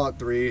 caught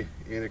 3,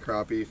 and a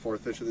crappie. 4th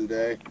fish of the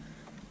day.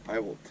 I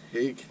will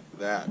take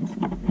that.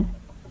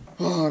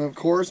 Oh, and of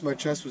course, my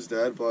chest was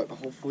dead, but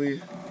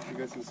hopefully you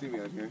guys can see me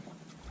out here.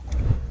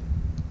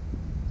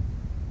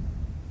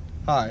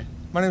 Hi,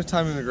 my name is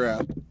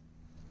McGrath. If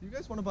you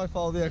guys want to buy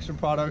Follow the Action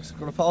products,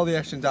 go to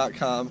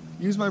followtheaction.com,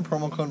 use my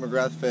promo code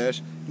McGrathFish,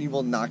 and you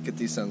will not get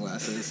these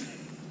sunglasses.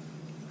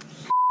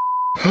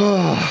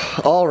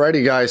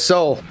 Alrighty guys,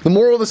 so the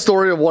moral of the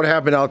story of what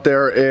happened out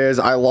there is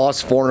I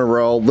lost 4 in a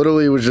row.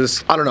 Literally was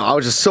just, I don't know, I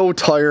was just so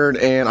tired,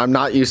 and I'm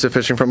not used to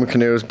fishing from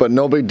canoes, but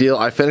no big deal.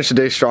 I finished the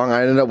day strong.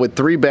 I ended up with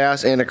 3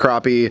 bass and a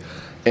crappie,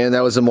 and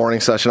that was the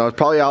morning session. I was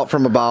probably out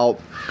from about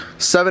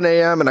 7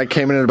 a.m. and I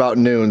came in at about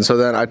noon. So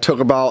then I took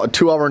about a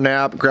 2-hour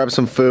nap, grabbed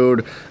some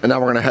food, and now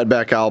we're gonna head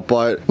back out.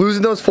 But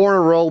losing those 4 in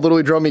a row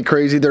literally drove me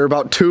crazy. They're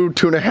about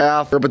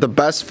 2.5, but the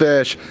best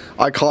fish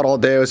I caught all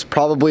day was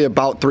probably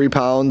about 3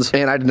 pounds,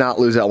 and I did not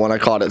lose that one. I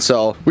caught it.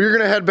 So we're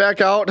gonna head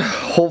back out.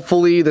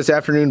 Hopefully this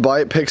afternoon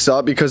bite picks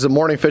up, because the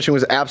morning fishing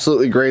was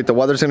absolutely great. The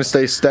weather's gonna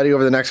stay steady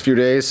over the next few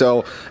days,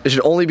 so it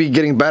should only be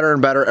getting better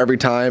and better every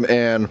time.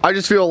 And I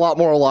just feel a lot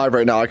more alive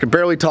right now. I could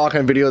barely talk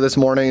on video this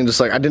morning, and just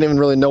like I didn't even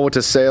really know what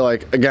to say.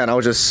 Like, again, I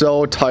was just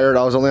so tired.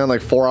 I was only on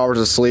like 4 hours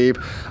of sleep.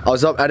 I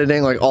was up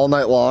editing like all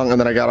night long, and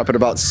then I got up at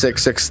about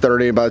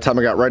 6:30. By the time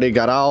I got ready,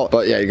 got out.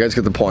 But yeah, you guys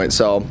get the point.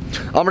 So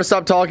I'm gonna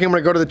stop talking. I'm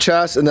gonna go to the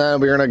chest, and then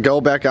we're gonna go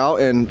back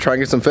out and try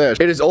and get some fish.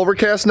 It is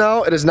overcast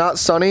now. It is not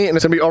sunny, and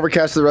it's gonna be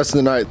overcast for the rest of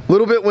the night. A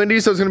little bit windy,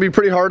 so it's gonna be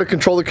pretty hard to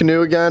control the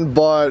canoe again,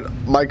 but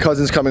my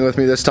cousin's coming with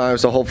me this time,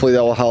 so hopefully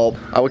that will help.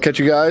 I will catch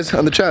you guys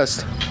on the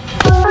chest.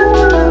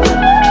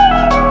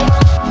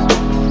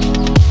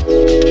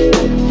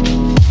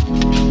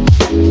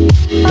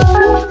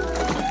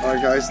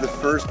 Alright guys, the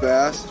first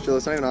bass. Jill,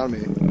 it's not even on me.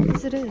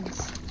 Yes, it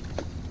is.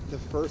 The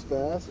first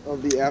bass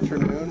of the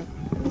afternoon.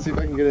 Let's see if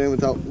I can get it in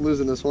without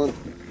losing this one.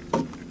 I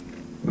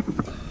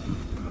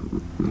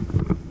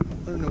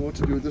don't know what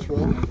to do with this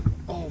rope.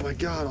 Oh my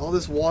god, all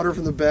this water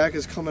from the back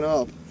is coming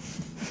up.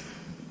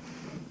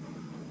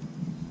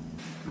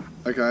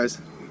 Alright guys,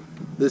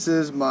 this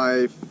is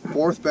my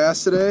 4th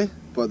bass today,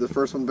 but the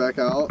first one back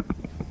out.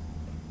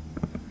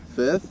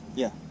 5th?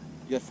 Yeah,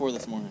 you got 4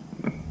 this morning.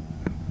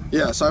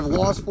 Yeah, so I've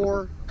lost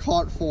 4,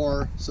 caught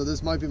 4, so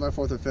this might be my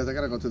 4th or 5th. I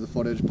gotta go through the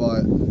footage,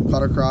 but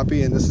caught a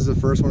crappie, and this is the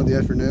first one of the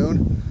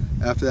afternoon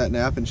after that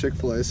nap and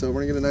Chick-fil-A, so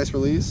we're gonna get a nice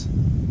release.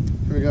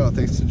 Here we go.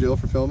 Thanks to Jill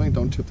for filming.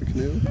 Don't tip the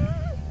canoe.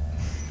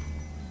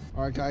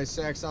 Alright guys,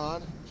 sack's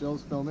on.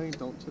 Jill's filming.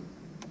 Don't tip.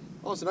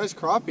 Oh, it's a nice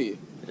crappie.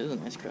 It is a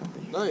nice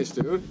crappie. Nice,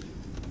 dude.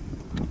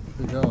 Here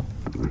we go.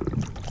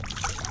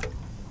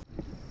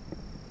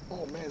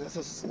 Oh man, that's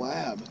a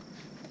slab.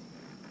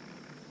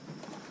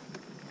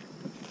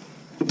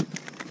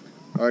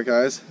 Alright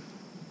guys,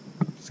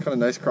 just caught a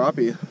nice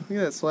crappie. Look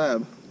at that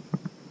slab.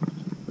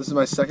 This is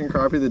my 2nd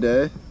crappie of the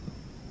day.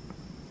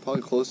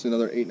 Probably close to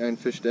another 8-9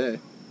 fish day.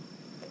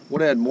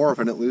 Would have had more if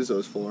I didn't lose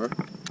those 4.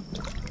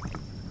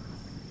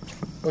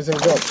 Where's it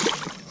go?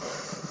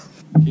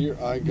 Can Here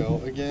I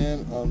go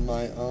again on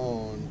my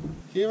own.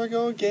 Here I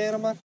go again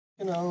on my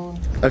own.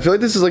 I feel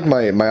like this is like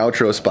my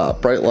outro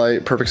spot. Bright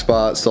light, perfect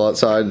spot, still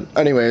outside.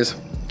 Anyways,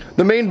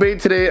 the main bait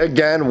today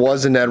again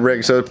was a Ned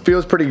rig, so it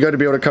feels pretty good to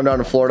be able to come down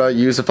to Florida,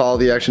 use the Follow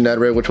the Action Ned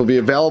rig, which will be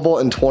available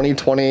in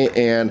 2020,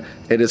 and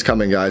it is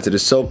coming, guys. It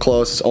is so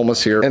close, it's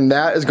almost here, and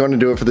that is going to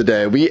do it for the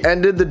day. We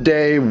ended the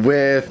day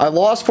with, I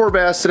lost 4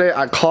 bass today,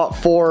 I caught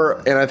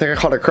 4, and I think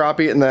I caught a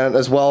crappie, and then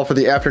as well for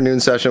the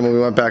afternoon session when we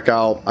went back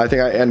out, I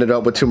think I ended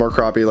up with 2 more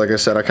crappie. Like I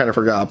said, I kind of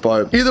forgot,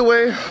 but either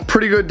way,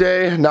 pretty good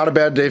day, not a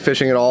bad day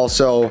fishing at all.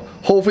 So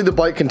hopefully the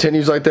bite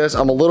continues like this.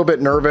 I'm a little bit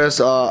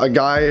nervous. A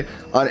guy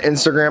on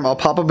Instagram, I'll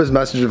pop up his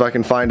message if I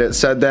can find it,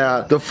 said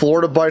that the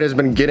Florida bite has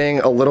been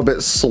getting a little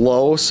bit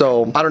slow.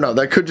 So I don't know,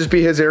 that could just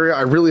be his area.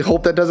 I really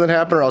hope that doesn't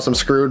happen or else I'm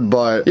screwed.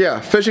 But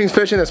yeah, fishing's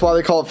fishing. That's why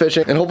they call it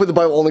fishing, and hopefully the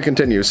bite will only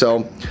continue.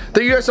 So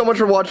thank you guys so much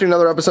for watching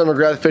another episode of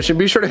McGrath Fishing.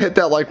 Be sure to hit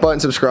that like button,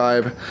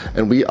 subscribe,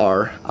 and we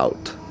are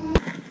out.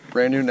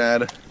 Brand new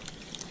Ned,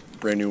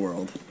 brand new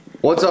world.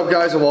 What's up,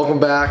 guys, and welcome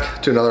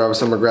back to another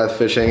episode of McGrath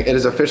Fishing. It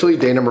is officially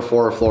day number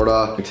 4 of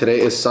Florida. Today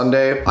is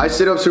Sunday. I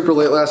stayed up super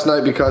late last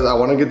night because I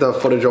want to get the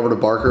footage over to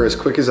Barker as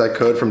quick as I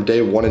could from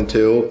day 1 and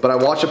 2. But I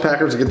watched the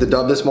Packers get the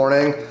dub this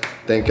morning.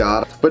 Thank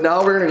God. But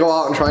now we're gonna go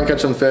out and try and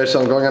catch some fish.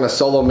 So I'm going on a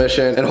solo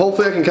mission, and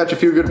hopefully I can catch a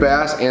few good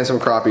bass and some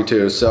crappie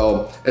too.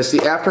 So it's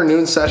the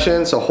afternoon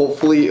session, so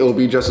hopefully it'll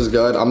be just as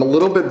good. I'm a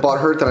little bit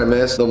butthurt that I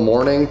missed the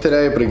morning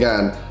today, but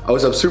again, I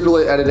was up super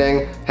late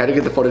editing, had to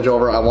get the footage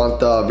over. I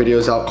want the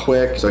videos out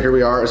quick. So here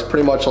we are. It's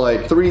pretty much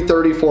like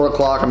 3:30, 4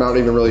 o'clock. I'm not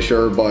even really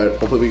sure, but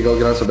hopefully we can go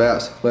get on some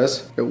bass.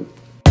 Let's go.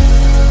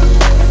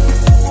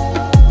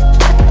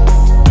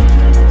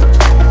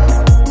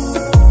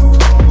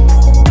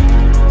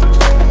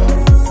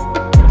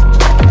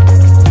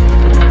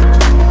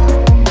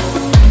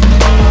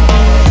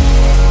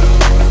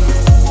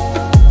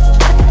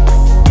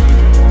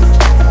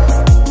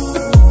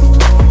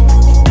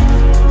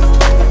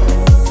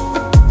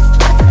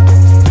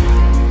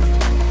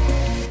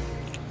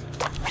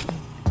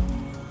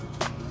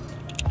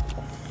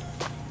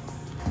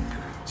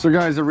 So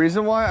guys, the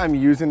reason why I'm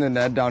using the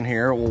Ned down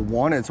here, well,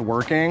 1, it's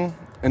working,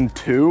 and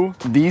 2,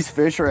 these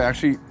fish are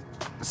actually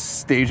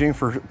staging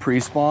for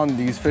pre-spawn.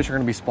 These fish are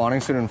gonna be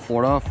spawning soon in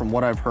Florida from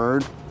what I've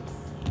heard.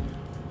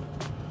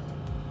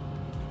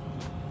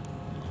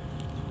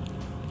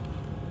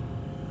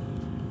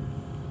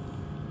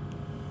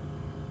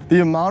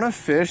 The amount of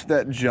fish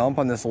that jump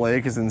on this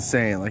lake is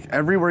insane. Like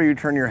everywhere you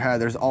turn your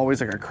head, there's always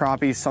like a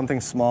crappie,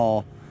 something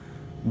small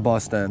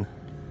busting.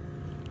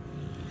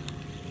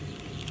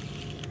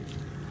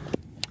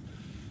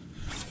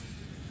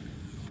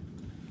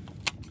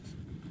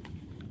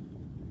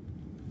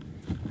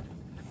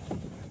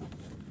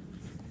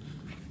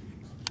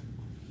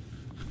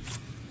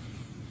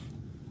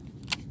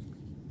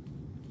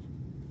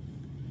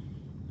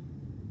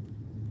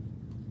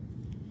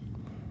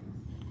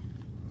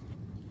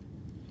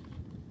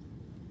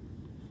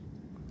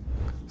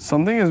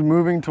 Something is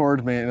moving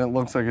towards me and it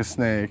looks like a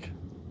snake.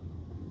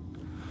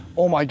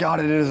 Oh my God,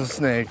 it is a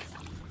snake.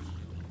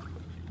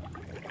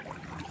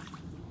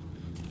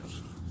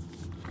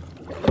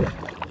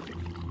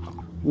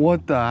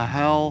 What the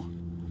hell?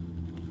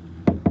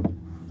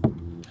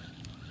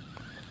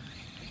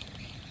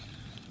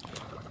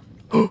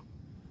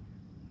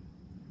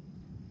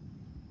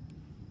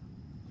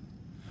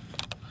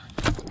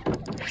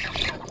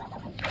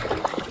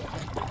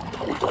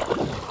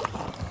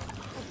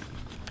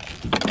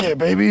 Yeah,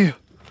 baby.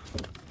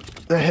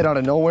 That hit out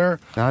of nowhere.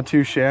 Not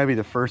too shabby,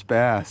 the first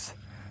bass.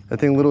 That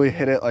thing literally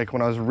hit it like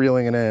when I was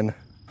reeling it in.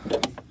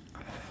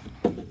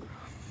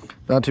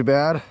 Not too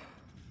bad.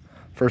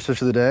 First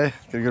fish of the day,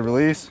 get a good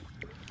release.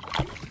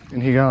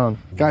 And he gone.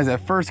 Guys,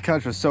 that first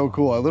catch was so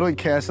cool. I literally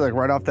cast it like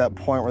right off that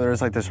point where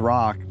there's like this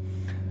rock.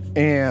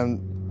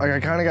 And like I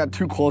kind of got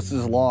too close to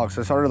this log.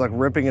 So I started like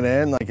ripping it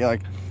in, like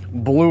it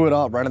blew it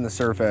up right on the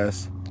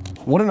surface.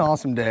 What an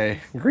awesome day.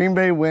 Green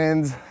Bay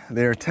wins.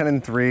 They're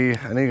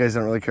 10-3. I know you guys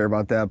don't really care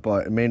about that,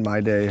 but it made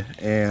my day.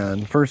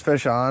 And first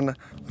fish on.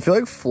 I feel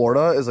like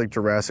Florida is like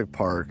Jurassic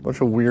Park.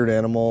 Bunch of weird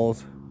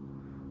animals,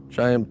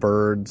 giant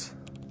birds.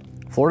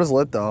 Florida's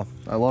lit though.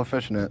 I love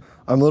fishing it.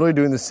 I'm literally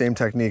doing the same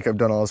technique I've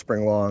done all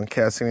spring long.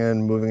 Casting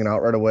in, moving it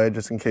out right away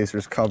just in case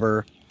there's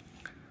cover.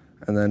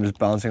 And then just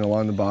bouncing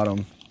along the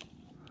bottom.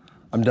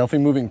 I'm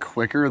definitely moving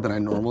quicker than I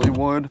normally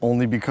would,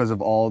 only because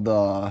of all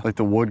the, like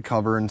the wood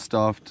cover and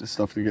stuff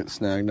to get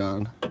snagged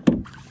on.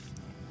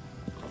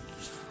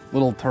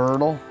 Little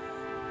turtle.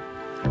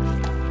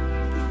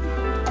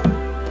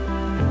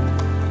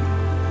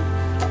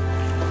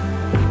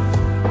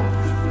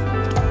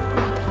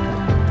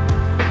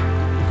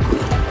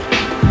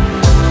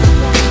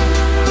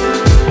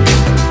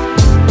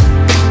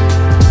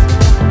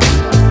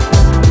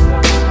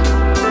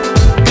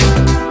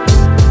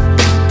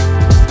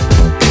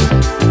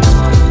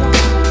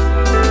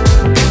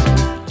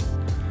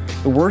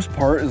 The worst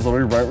part is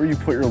literally right where you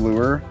put your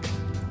lure,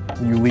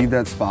 you leave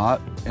that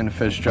spot and a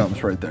fish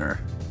jumps right there.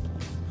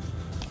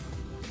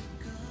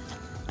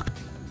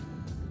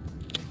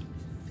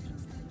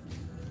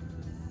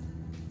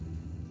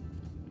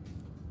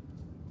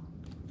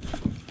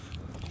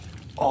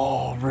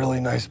 Oh, really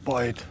nice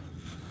bite.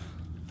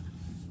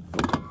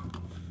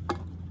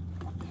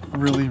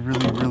 Really,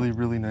 really, really,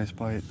 really nice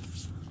bite.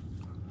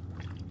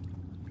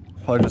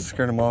 Probably just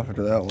scared him off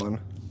after that one.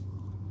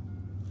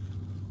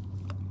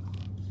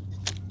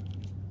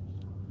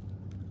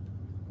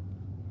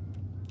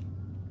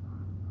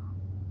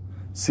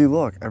 See,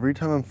 look, every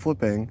time I'm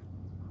flipping.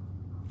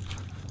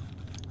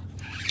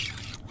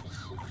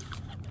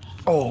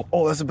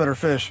 Oh, that's a better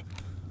fish.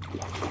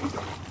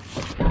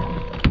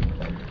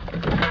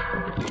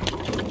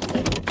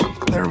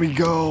 There we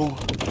go.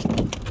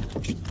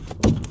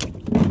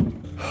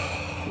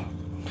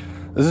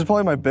 This is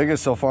probably my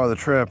biggest so far of the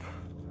trip.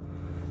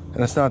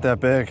 And it's not that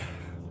big,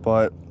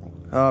 but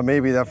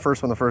maybe that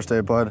first one the first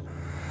day, but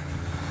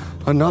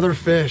another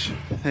fish.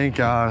 Thank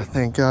God,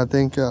 thank God,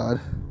 thank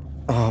God.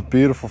 Oh,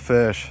 beautiful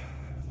fish.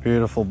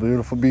 Beautiful,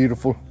 beautiful,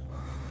 beautiful.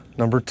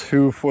 Number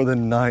 2 for the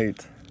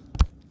night.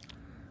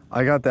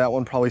 I got that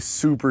one probably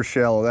super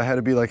shallow. That had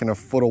to be like in a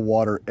foot of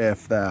water,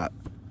 if that.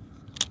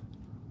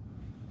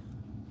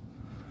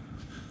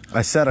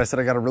 I said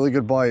I got a really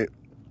good bite.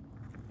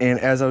 And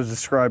as I was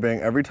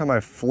describing, every time I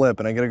flip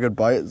and I get a good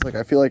bite, it's like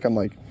I feel like I'm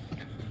like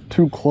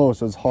too close,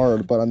 so it's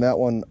hard. But on that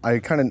one, I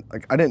kind of,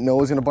 like, I didn't know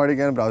it was gonna bite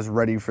again, but I was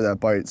ready for that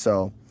bite,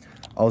 so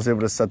I was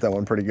able to set that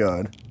one pretty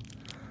good.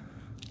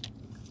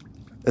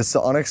 It's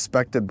the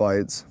unexpected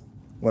bites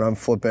when I'm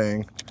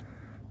flipping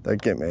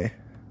that get me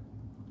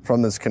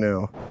from this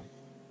canoe.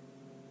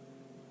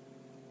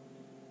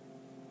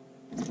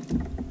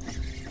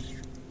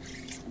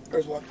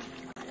 There's one.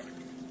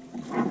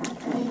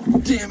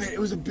 Damn it, it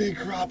was a big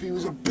crappie, it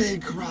was a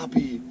big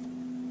crappie.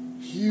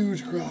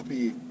 Huge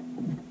crappie.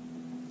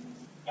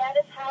 That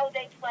is how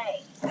they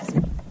play. It's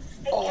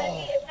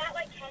not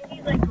like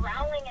Kenji's like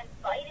growling and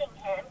biting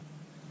him.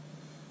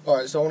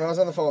 Alright, so when I was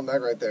on the phone with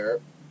Meg right there,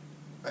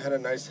 I had a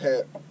nice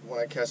hit when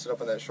I cast it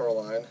up on that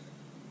shoreline.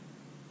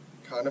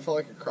 Kind of felt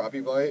like a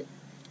crappie bite,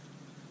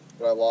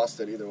 but I lost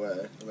it either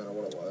way, no matter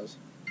what it was.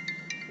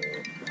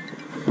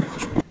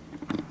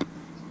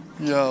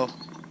 Yo.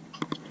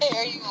 Hey,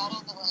 are you out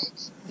on the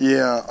lakes?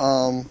 Yeah,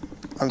 I'm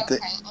Okay.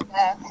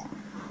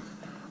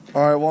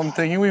 Alright, well, I'm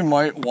thinking we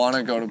might want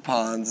to go to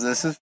ponds.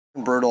 This is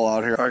brutal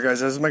out here. Alright,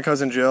 guys, this is my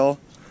cousin Jill.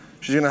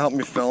 She's going to help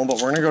me film, but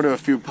we're going to go to a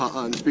few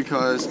ponds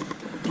because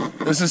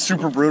this is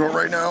super brutal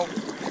right now.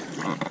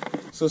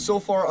 So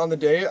far on the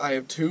day, I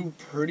have 2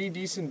 pretty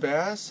decent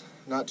bass.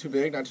 Not too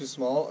big, not too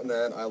small, and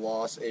then I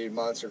lost a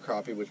monster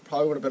crappie, which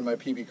probably would have been my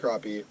PB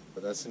crappie,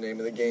 but that's the name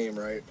of the game,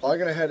 right? Probably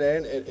gonna head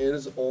in. It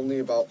is only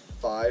about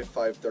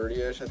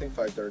 5:30-ish, I think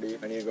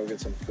 5:30. I need to go get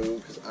some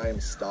food because I am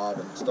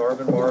starving.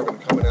 Starving Marvin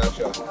coming at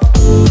ya.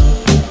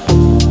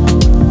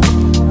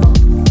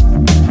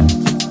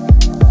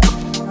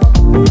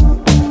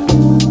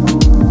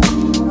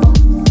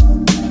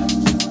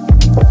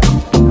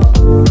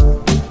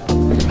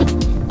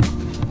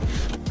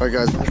 Alright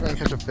guys, I'm trying to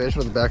catch a fish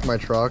with the back of my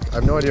truck. I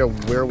have no idea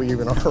where we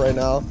even are right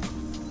now.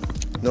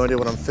 No idea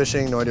what I'm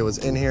fishing, no idea what's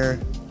in here.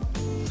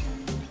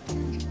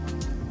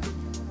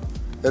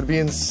 That'd be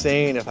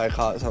insane if I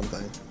caught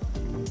something.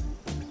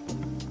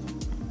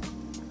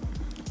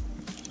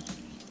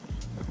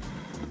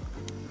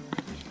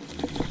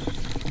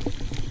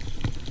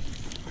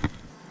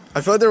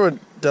 I feel like there would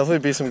definitely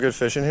be some good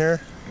fish in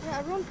here. Yeah,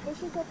 everyone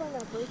fishes up on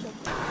that bridge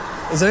up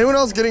there. Is anyone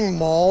else getting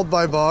mauled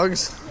by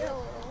bugs? Yeah.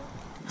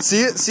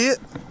 See it? See it?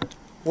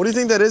 What do you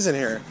think that is in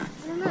here?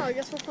 I don't know. I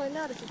guess we'll find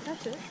out if you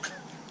catch it.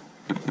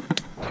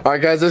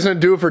 Alright guys, that's going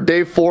to do it for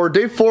day 4.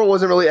 Day 4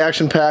 wasn't really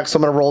action-packed, so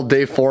I'm going to roll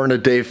day 4 into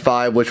day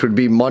 5, which would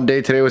be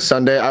Monday. Today was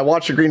Sunday. I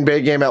watched the Green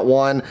Bay game at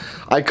 1.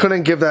 I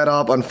couldn't give that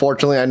up,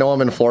 unfortunately. I know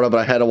I'm in Florida, but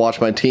I had to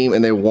watch my team,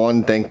 and they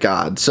won, thank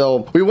God.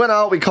 So we went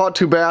out, we caught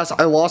 2 bass.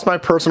 I lost my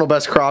personal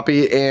best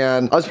crappie,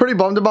 and I was pretty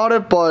bummed about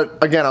it, but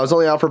again, I was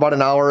only out for about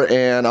an hour,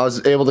 and I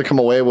was able to come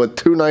away with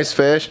 2 nice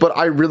fish, but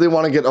I really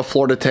want to get a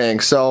Florida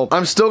tank, so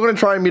I'm still going to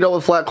try and meet up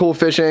with Flat Cool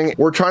Fishing.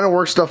 We're trying to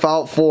work stuff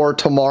out for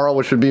tomorrow,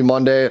 which would be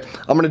Monday.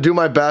 I'm going to do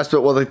my best,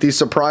 but with like these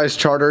surprise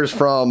charters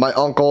from my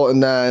uncle,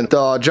 and then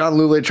the John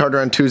Lule charter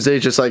on Tuesday,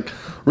 just like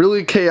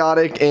really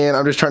chaotic, and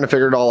I'm just trying to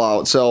figure it all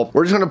out. So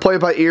we're just going to play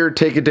it by ear,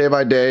 take it day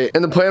by day.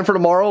 And the plan for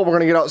tomorrow, we're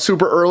going to get out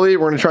super early.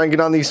 We're going to try and get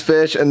on these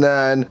fish, and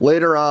then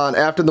later on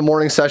after the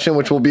morning session,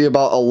 which will be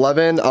about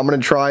 11, I'm going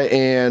to try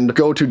and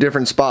go to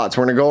different spots.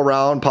 We're going to go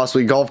around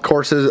possibly golf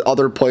courses,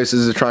 other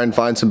places to try and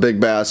find some big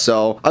bass.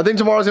 So I think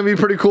tomorrow's going to be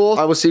pretty cool.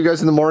 I will see you guys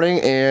in the morning,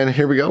 and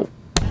here we go.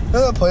 You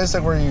know that place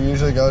like where you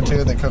usually go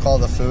to, they cook all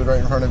the food right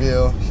in front of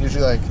you? It's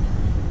usually like,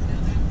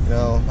 you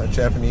know, like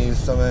Japanese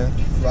something.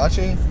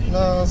 Hibachi?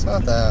 No, it's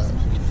not that.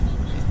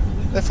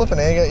 They flip an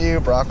egg at you,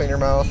 broccoli in your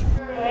mouth.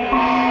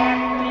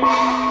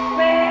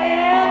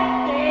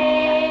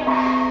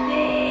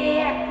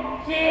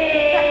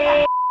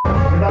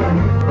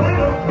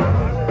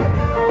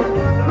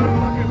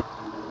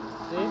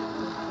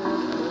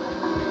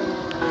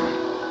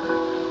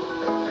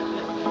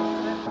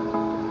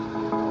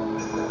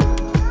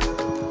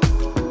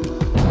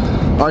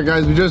 All right,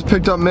 guys, we just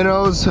picked up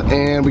minnows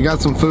and we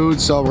got some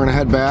food, so we're gonna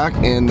head back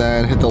and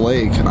then hit the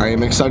lake. I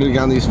am excited to get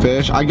on these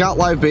fish. I got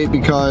live bait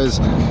because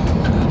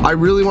I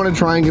really want to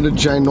try and get a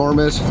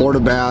ginormous Florida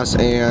bass,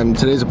 and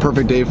today's a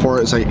perfect day for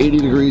it. It's like 80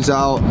 degrees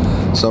out,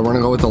 so we're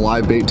gonna go with the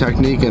live bait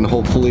technique and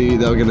hopefully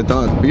that'll get it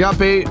done. We got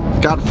bait,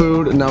 got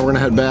food, and now we're gonna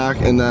head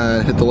back and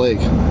then hit the lake.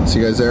 See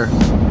you guys there.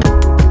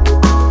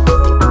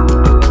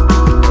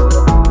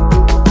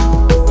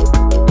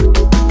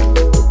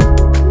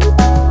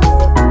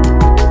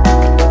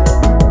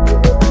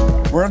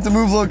 We're gonna have to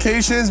move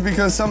locations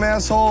because some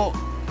asshole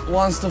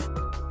wants to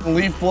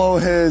leaf blow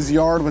his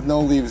yard with no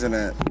leaves in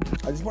it.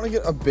 I just want to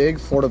get a big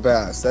Florida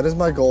bass. That is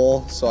my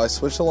goal. So I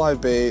switched to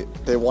live bait.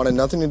 They wanted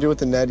nothing to do with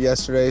the Ned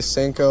yesterday.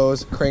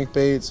 Senkos,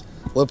 crankbaits,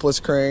 lipless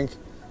crank,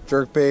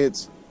 jerk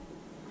baits.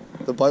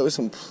 The bite was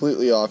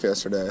completely off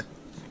yesterday.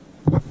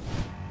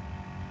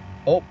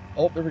 Oh,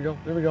 there we go.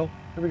 There we go.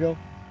 Here we go.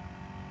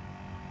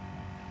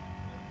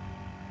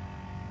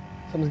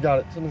 Someone's got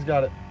it. Someone's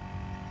got it.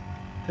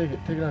 Take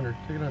it under.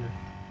 Take it under.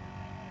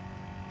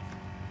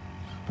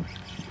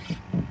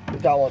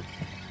 Got one.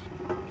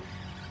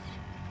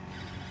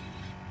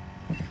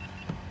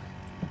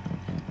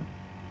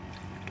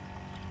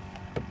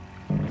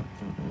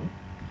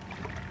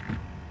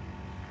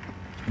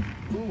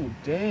 Ooh,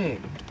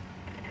 dang.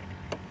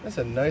 That's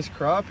a nice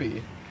crappie.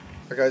 All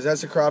right, guys,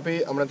 that's a crappie.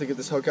 I'm gonna have to get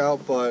this hook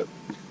out, but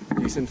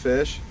decent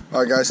fish.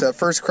 All right, guys, so that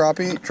first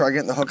crappie, try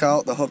getting the hook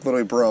out. The hook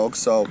literally broke,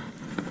 so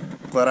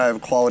glad I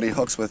have quality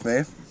hooks with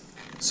me.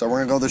 So we're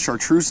gonna go the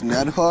chartreuse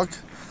Ned hook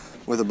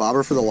with a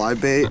bobber for the live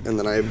bait, and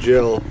then I have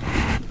Jill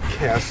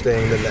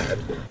casting the Ned.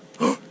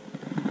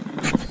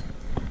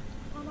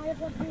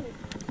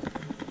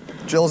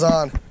 Jill's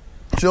on.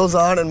 Jill's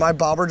on, and my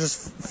bobber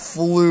just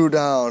flew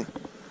down.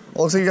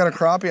 Well, looks like you got a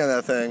crappie on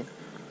that thing.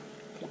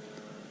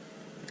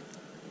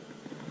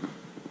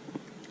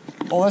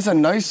 Oh, that's a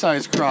nice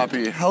sized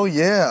crappie. Hell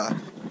yeah. All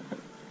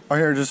right,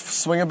 here, just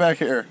swing it back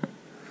here.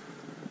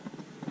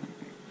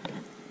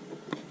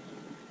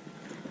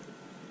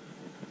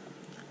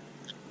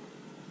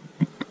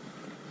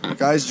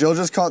 Guys, Jill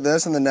just caught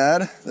this in the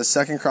Ned, the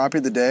second crappie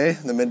of the day.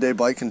 The midday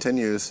bite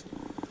continues.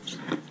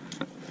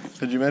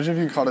 Could you imagine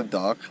if you caught a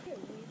duck?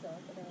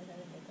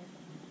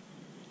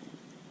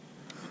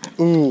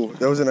 Ooh,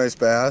 that was a nice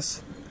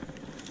bass.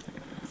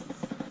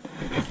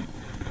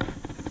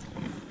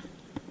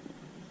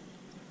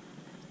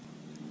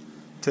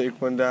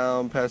 Take one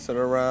down, pass it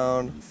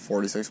around.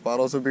 46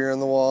 bottles of beer in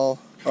the wall.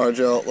 All right,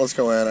 Jill, let's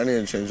go in. I need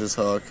to change this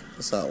hook.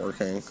 It's not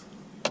working.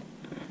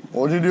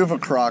 What would you do if a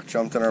croc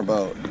jumped in our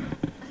boat?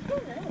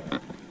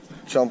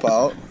 Jump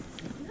out.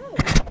 No.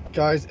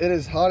 Guys, it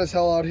is hot as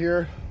hell out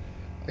here.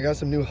 I got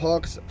some new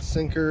hooks,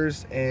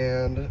 sinkers,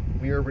 and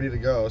we are ready to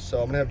go.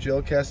 So I'm gonna have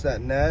Jill cast that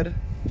Ned,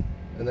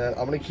 and then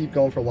I'm gonna keep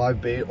going for live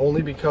bait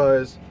only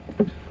because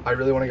I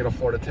really want to get a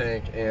Florida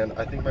tank, and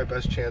I think my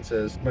best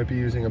chances might be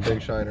using a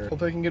big shiner.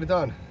 Hopefully I can get it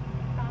done.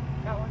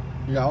 Got one.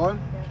 You got one?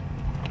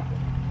 Yeah.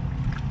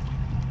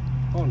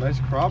 Oh, nice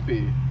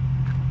crappie.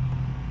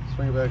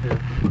 Swing it back here.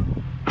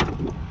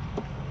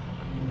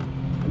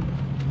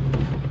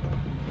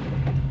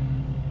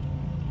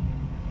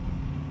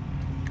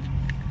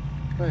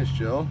 Nice,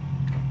 Jill.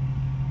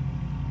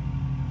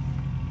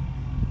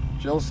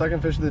 Jill's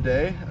second fish of the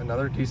day,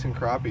 another decent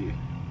crappie.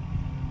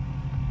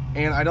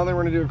 And I don't think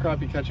we're gonna do a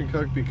crappie catch and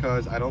cook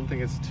because I don't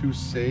think it's too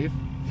safe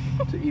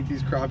to eat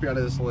these crappie out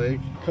of this lake.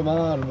 Come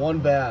on, one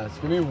bass.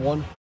 Give me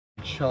one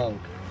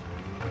chunk.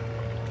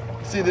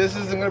 See, this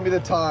isn't gonna be the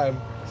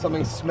time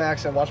something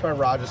smacks and watch my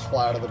rod just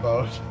fly out of the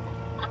boat.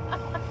 I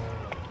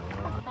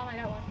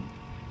got one.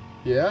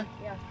 Yeah?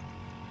 Yeah.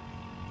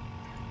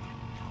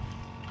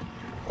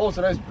 Oh, it's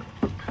a nice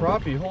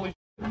crappie. Holy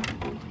shit.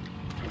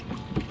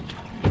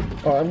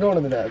 Oh, I'm going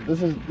to the net.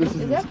 This is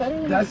that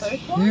better than that's the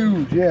first one?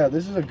 huge. Yeah,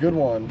 this is a good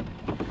one.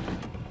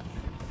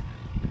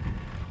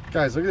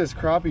 Guys, look at this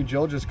crappie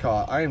Jill just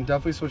caught. I am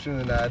definitely switching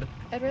to the Ned.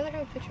 I'd rather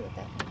have a picture with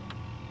that.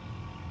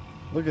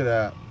 Look at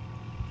that.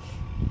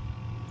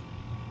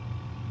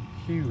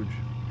 Huge.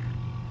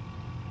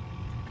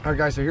 All right,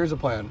 guys, so here's the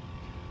plan.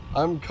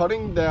 I'm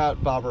cutting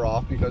that bobber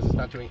off because it's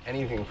not doing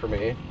anything for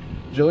me.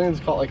 Jillian's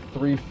caught like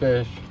 3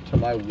 fish to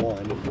my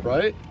 1,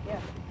 right? Yeah.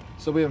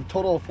 So we have a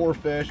total of 4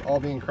 fish, all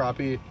being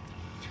crappie.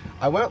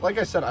 Like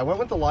I said, I went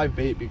with the live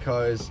bait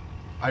because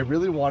I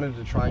really wanted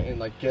to try and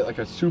like get like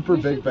a super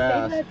big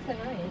bass. Save that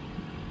tonight.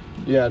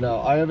 Yeah,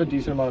 no, I have a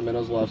decent amount of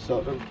minnows left,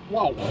 so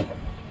wow.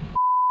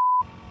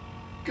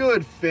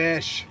 Good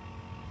fish.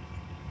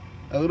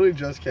 I literally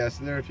just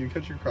cast it there. If you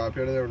catch your crappie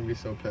out of there, I'm gonna be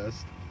so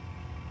pissed.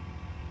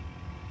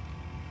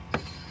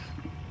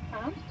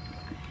 Huh?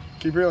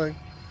 Keep reeling.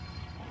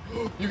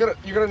 You got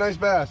a nice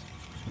bass.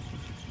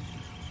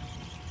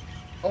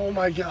 Oh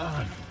my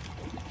god.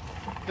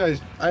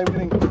 Guys, I'm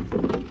getting...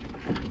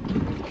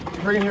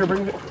 Bring it here,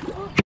 bring it...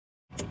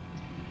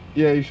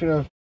 Yeah, you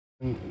shouldn't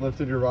have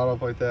lifted your rod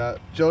up like that.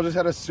 Jill just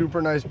had a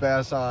super nice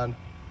bass on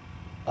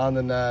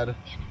the Ned.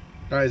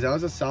 Guys, that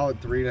was a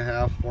solid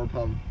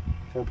 3.5,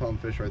 4 pound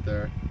fish right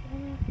there.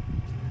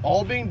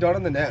 all being done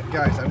on the net.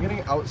 Guys, I'm getting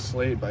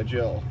outslayed by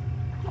Jill.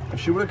 If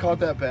she would have caught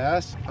that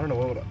bass, I don't know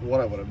what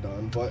I would have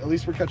done, but at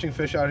least we're catching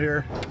fish out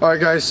here. All right,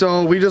 guys,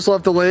 so we just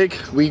left the lake.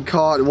 We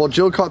caught, well,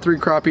 Jill caught 3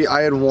 crappie,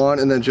 I had 1,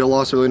 and then Jill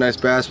lost a really nice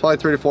bass, probably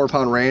 3 to 4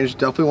 pound range.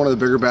 Definitely one of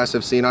the bigger bass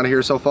I've seen out of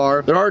here so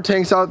far. There are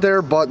tanks out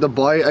there, but the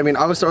bite, I mean,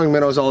 I was throwing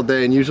minnows all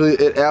day, and usually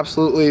it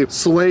absolutely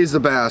slays the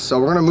bass. So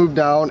we're gonna move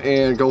down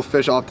and go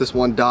fish off this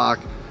one dock,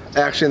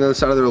 actually on the other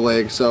side of their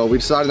lake. So we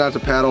decided not to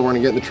paddle. We're gonna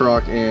get in the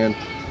truck, and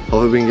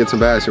hopefully we can get some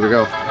bass. Here we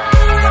go.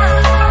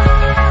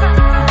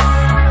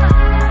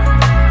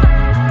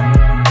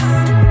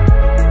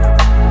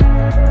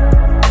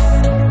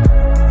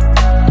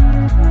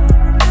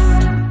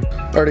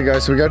 Alrighty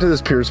guys, so we got to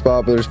this pier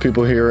spot, but there's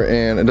people here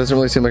and it doesn't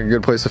really seem like a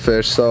good place to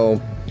fish,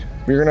 so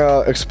we're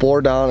gonna explore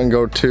down and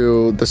go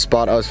to the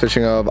spot I was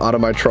fishing out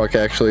of my truck.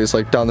 Actually, it's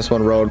like down this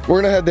one road.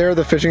 We're gonna head there.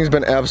 The fishing's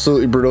been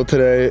absolutely brutal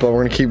today, but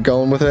we're gonna keep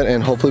going with it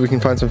and hopefully we can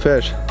find some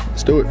fish.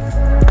 Let's do it.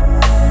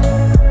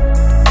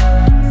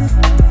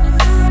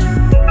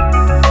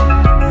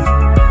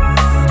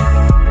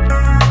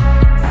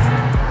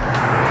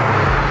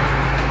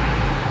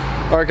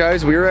 Alright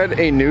guys, we're at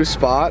a new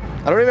spot.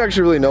 I don't even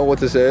actually really know what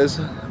this is.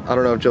 I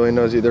don't know if Jillian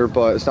knows either,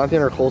 but it's not the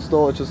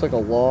intercoastal. It's just like a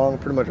long,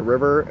 pretty much a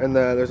river, and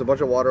then there's a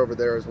bunch of water over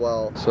there as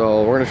well.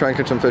 So we're gonna try and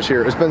catch some fish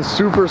here. It's been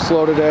super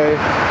slow today.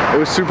 It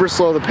was super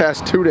slow the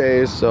past 2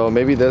 days, so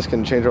maybe this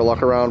can change our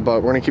luck around,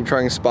 but we're gonna keep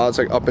trying spots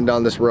like up and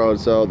down this road.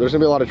 So there's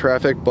gonna be a lot of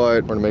traffic,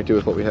 but we're gonna make do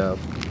with what we have.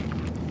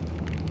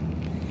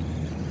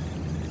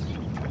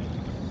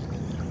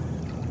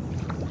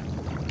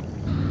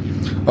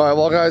 All right,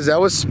 well guys,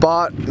 that was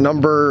spot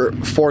number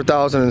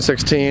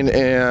 4016,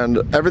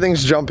 and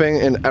everything's jumping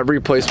in every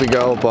place we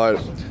go,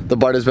 but the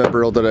bite has been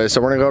brutal today.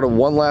 So we're gonna go to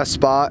one last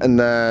spot and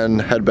then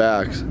head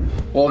back.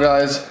 Well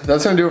guys,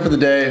 that's gonna do it for the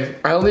day.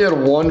 I only had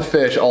 1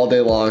 fish all day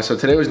long, so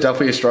today was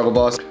definitely a struggle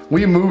bus.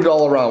 We moved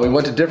all around. We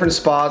went to different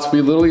spots. We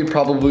literally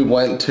probably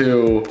went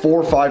to 4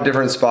 or 5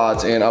 different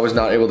spots and I was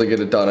not able to get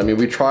it done. I mean,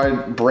 we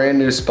tried brand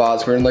new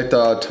spots. We were in like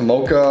the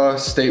Tomoka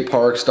State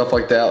Park, stuff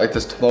like that, like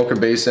this Tomoka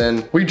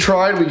Basin. We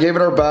tried, we gave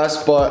it our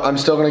best, but I'm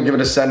still gonna give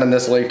it a send on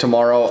this lake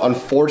tomorrow.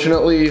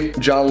 Unfortunately,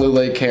 John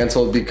Lule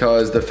canceled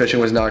because the fishing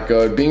was not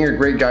good. Being a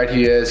great guide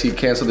he is, he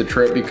canceled the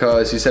trip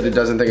because he said he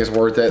doesn't think it's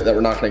worth it, that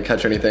we're not gonna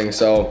catch anything.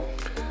 So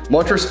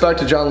much respect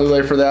to John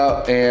Lule for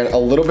that, and a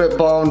little bit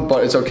bummed,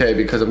 but it's okay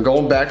because I'm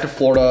going back to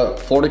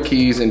Florida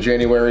Keys in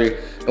January,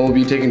 and we'll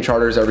be taking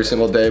charters every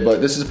single day,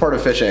 but this is part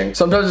of fishing.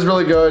 Sometimes it's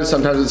really good,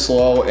 sometimes it's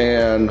slow,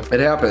 and it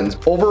happens.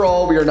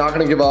 Overall, we are not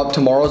gonna give up.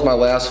 Tomorrow's my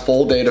last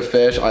full day to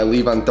fish. I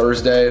leave on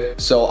Thursday,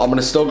 so I'm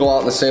gonna still go out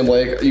in the same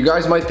lake. You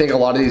guys might think a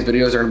lot of these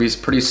videos are gonna be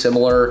pretty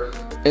similar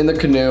in the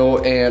canoe,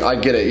 and I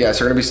get it. Yes,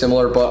 they're gonna be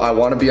similar, but I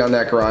wanna be on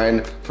that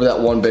grind for that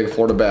one big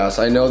Florida bass.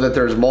 I know that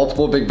there's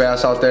multiple big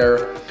bass out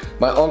there.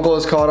 My uncle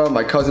has caught them,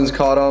 my cousins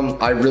caught them.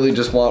 I really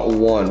just want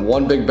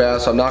one big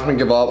bass, so I'm not gonna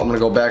give up. I'm gonna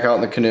go back out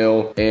in the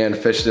canoe and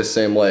fish this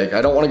same lake.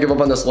 I don't wanna give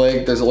up on this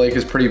lake. This lake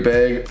is pretty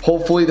big.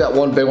 Hopefully that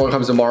one big one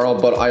comes tomorrow,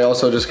 but I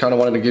also just kinda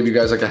wanted to give you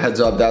guys like a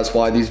heads up. That's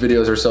why these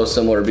videos are so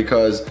similar,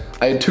 because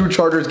I had 2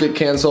 charters get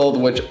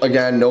canceled, which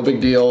again, no big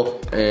deal.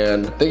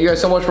 And thank you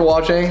guys so much for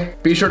watching.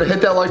 Be sure to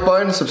hit that like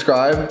button,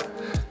 subscribe,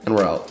 and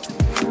we're out.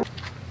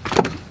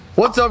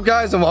 What's up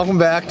guys, and welcome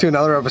back to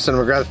another episode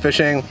of McGrath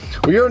Fishing.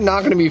 We are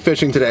not gonna be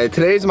fishing today.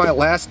 Today's my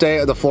last day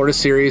of the Florida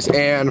series,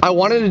 and I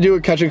wanted to do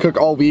a catch and cook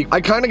all week. I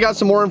kind of got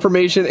some more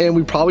information, and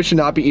we probably should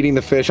not be eating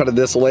the fish out of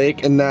this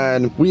lake. And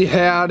then we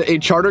had a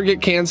charter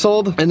get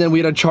canceled, and then we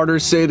had a charter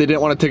say they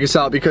didn't want to take us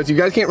out because you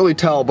guys can't really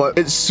tell, but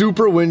it's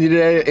super windy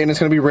today, and it's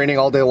gonna be raining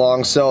all day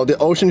long. So the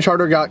ocean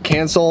charter got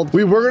canceled.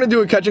 We were gonna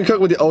do a catch and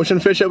cook with the ocean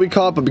fish that we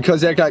caught, but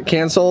because that got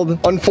canceled,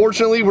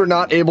 unfortunately, we're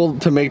not able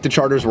to make the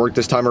charters work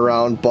this time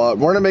around, but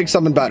we're gonna make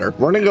something better.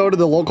 We're gonna go to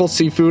the local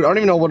seafood. I don't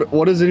even know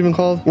what is it even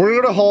called. We're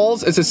gonna go to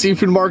Hall's. It's a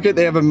seafood market.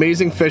 They have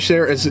amazing fish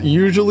there. It's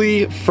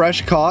usually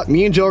fresh caught.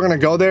 Me and Jill are gonna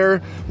go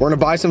there. We're gonna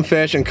buy some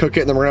fish and cook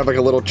it, and then we're gonna have like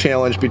a little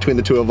challenge between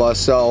the 2 of us.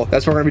 So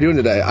that's what we're gonna be doing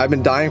today. I've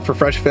been dying for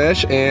fresh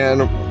fish, and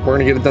we're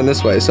gonna get it done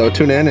this way. So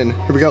tune in, and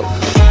here we go.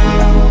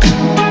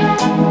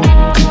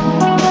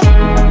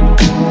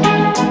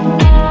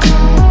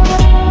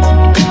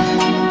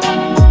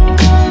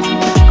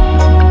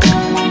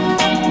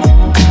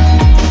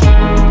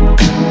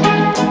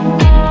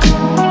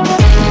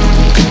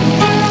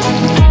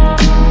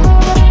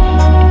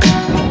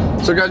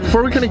 So guys,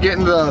 before we kind of get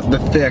into the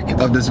thick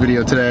of this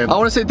video today, I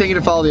want to say thank you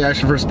to Follow the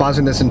Action for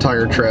sponsoring this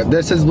entire trip.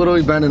 This has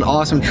literally been an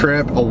awesome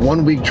trip, a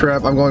 1-week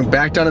trip. I'm going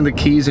back down in the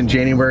Keys in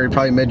January,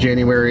 probably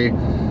mid-January.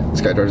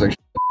 This guy drives like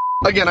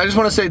Again, I just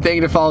want to say thank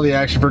you to Follow the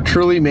Action for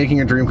truly making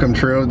a dream come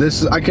true.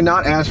 I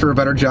cannot ask for a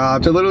better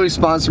job. To literally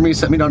sponsor me,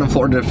 set me down in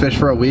Florida to fish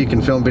for a week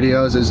and film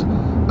videos is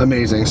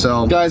amazing.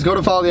 So guys, go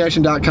to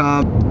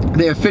followtheaction.com.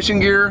 They have fishing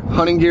gear,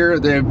 hunting gear.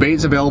 They have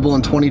baits available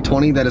in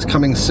 2020 that is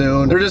coming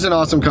soon. They're just an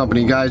awesome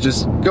company, guys.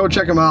 Just go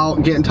check them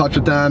out, get in touch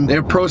with them. They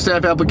have pro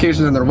staff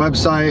applications on their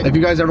website. If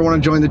you guys ever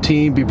want to join the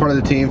team, be part of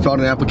the team, fill out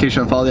an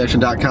application on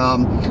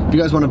followtheaction.com. If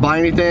you guys want to buy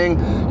anything,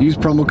 use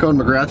promo code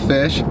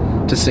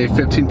McGrathFish to save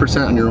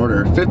 15% on your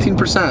order.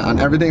 15% on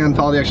everything on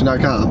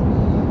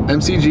followtheaction.com.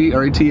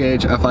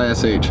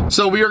 McGrathFish.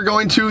 So we are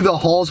going to the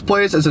Hall's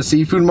place as a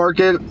seafood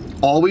market.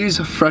 Always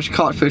fresh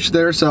caught fish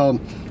there. So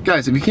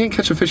guys, if you can't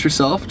catch a fish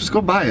yourself, just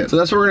go buy it. So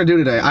that's what we're gonna do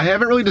today. I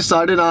haven't really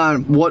decided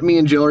on what me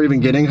and Jill are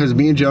even getting because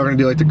me and Jill are gonna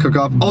do like the cook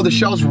off. Oh, the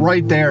shell's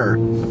right there.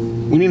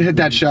 We need to hit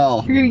that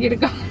shell. You're gonna get a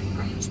car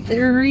across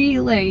 3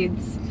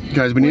 lanes.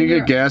 Guys, we need to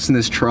get gas in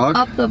this truck.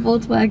 Up the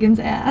Volkswagen's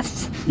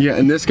ass. Yeah,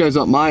 and this guy's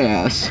up my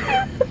ass.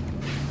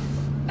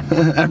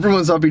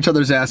 Everyone's up each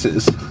other's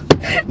asses.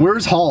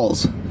 Where's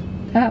Hall's?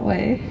 That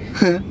way.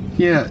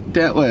 Yeah,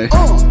 that way.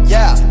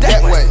 Yeah,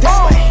 that way.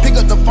 Pick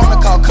up the phone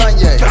and call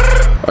Kanye.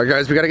 All right,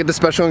 guys, we gotta get the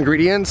special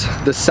ingredients,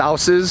 the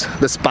sauces,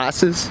 the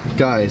spices.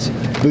 Guys,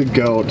 the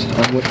goat.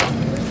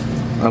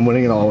 I'm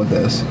winning it all with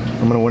this.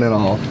 I'm gonna win it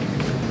all.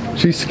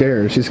 She's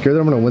scared. She's scared that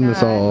I'm gonna win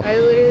this all. I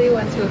literally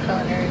went to a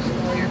culinary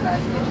school. You're about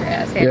to get your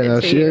ass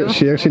handed to you.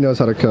 She actually knows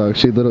how to cook.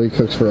 She literally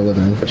cooks for a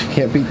living. But she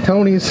can't beat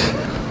Tony's.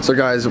 So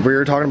guys, we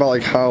were talking about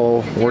like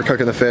how we're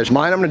cooking the fish.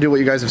 Mine, I'm gonna do what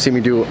you guys have seen me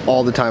do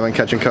all the time on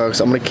Catch and Cooks.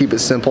 I'm gonna keep it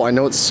simple. I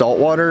know it's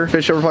saltwater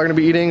fish that we're probably gonna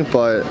be eating,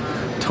 but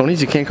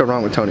Tony's, you can't go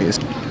wrong with Tony's.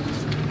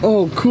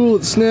 Oh, cool,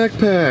 it's snack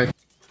pack.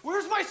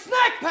 Where's my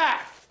snack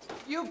pack?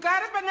 You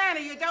got a banana,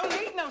 you don't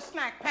need no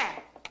snack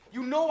pack.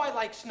 You know I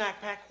like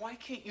snack pack. Why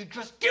can't you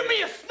just give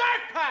me a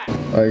snack pack?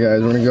 All right,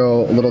 guys, we're gonna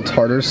go a little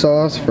tartar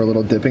sauce for a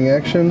little dipping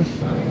action.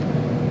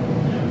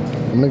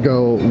 I'm gonna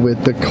go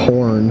with the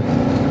corn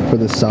for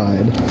the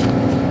side.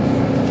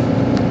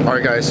 All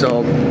right, guys,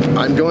 so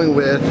I'm going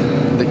with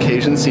the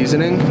Cajun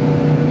seasoning,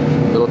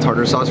 little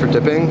tartar sauce for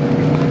dipping,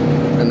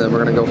 and then we're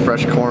gonna go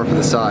fresh corn for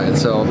the side.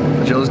 So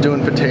Jill's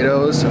doing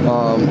potatoes.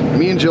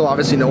 Me and Jill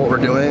obviously know what we're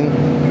doing,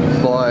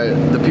 but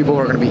the people who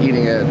are gonna be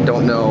eating it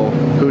don't know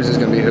whose is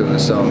gonna be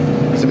whose. So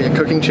it's gonna be a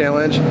cooking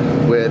challenge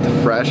with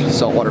fresh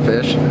saltwater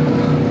fish.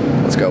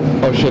 Let's go.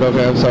 Oh shit,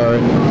 okay, I'm sorry.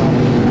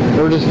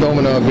 We're just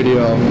filming a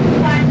video.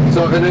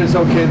 So it is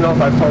okay though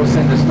if I post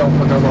it, just don't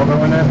put their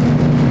logo in it?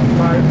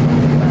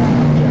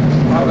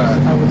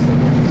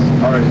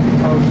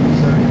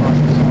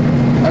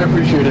 I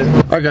appreciate it.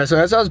 Alright guys, so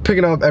as I was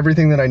picking up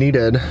everything that I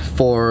needed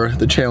for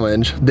the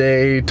challenge,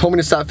 they told me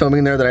to stop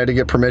filming there, that I had to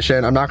get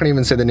permission. I'm not gonna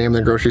even say the name of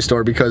the grocery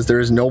store because there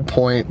is no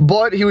point.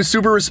 But he was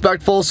super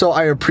respectful, so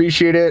I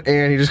appreciate it.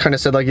 And he just kind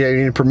of said like, yeah,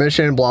 you need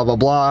permission, blah, blah,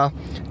 blah.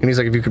 And he's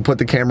like, if you could put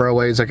the camera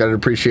away, he's like, I'd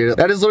appreciate it.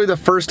 That is literally the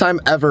first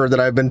time ever that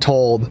I've been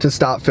told to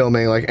stop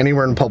filming like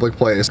anywhere in a public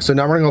place. So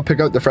now we're gonna go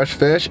pick out the fresh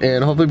fish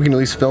and hopefully we can at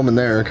least film in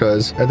there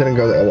because it didn't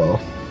go that well.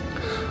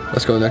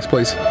 Let's go to the next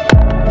place.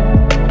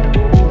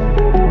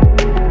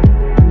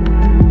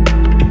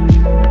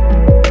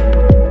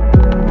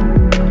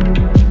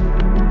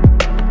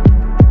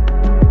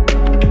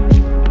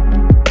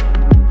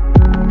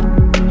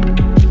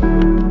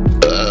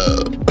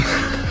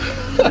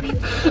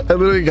 I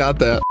literally got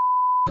that.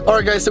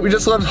 Alright guys, so we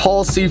just left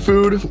Hall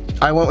Seafood.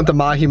 I went with the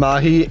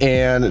mahi-mahi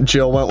and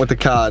Jill went with the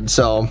cod.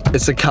 So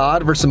it's the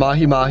cod versus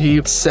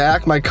mahi-mahi.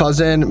 Zach, my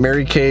cousin,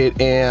 Mary Kate,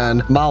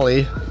 and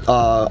Molly,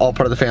 all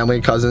part of the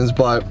family, cousins,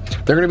 but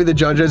they're gonna be the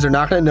judges. They're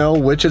not gonna know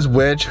which is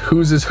which,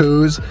 whose is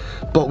whose,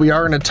 but we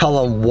are gonna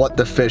tell them what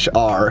the fish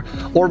are.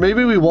 Or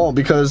maybe we won't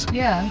because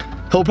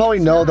he'll probably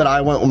know that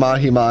I went with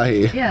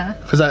mahi-mahi. Yeah.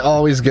 Because I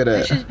always get it.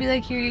 Let's just be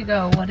like, here you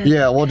go. What is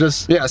Yeah, we'll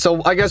just, yeah,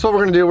 so I guess what we're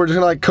gonna do, we're just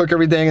gonna like cook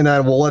everything and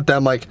then we'll let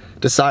them like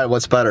decide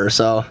what's better.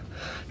 So here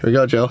we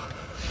go, Jill.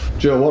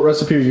 Jill, what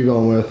recipe are you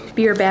going with?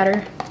 beer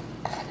batter?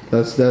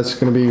 That's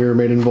gonna be your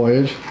maiden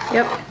voyage?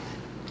 Yep.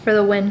 For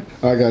the win.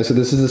 Alright guys, so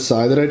this is the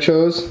side that I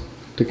chose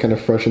to kind of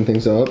freshen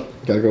things up.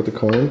 Gotta go with the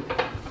corn.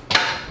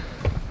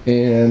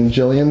 And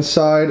Jillian's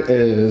side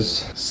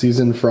is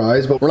seasoned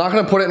fries, but we're not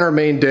gonna put it in our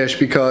main dish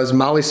because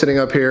Molly's sitting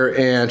up here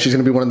and she's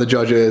gonna be one of the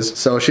judges.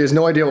 So she has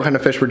no idea what kind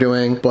of fish we're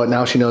doing, but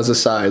now she knows the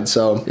side.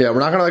 So yeah, we're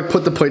not gonna like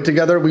put the plate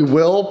together. We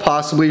will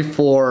possibly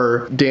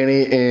for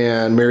Danny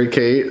and Mary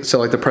Kate, so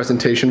like the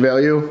presentation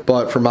value,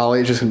 but for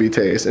Molly, it's just gonna be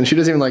taste. And she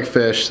doesn't even like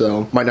fish,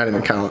 so might not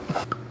even count.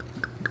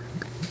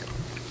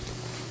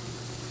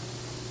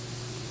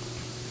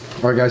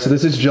 All right guys, so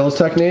this is Jill's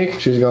technique.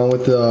 She's going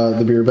with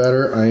the beer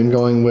batter. I am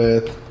going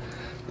with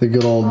the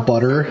good old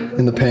butter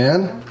in the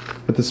pan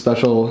with the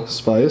special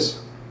spice.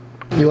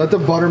 You let the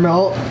butter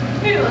melt,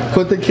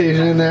 put the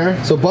Cajun in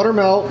there. So butter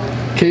melt,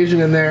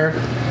 Cajun in there.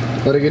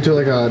 Let it get to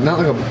like a, not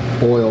like a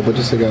boil, but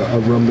just like a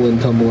rumbling,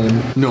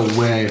 tumbling. No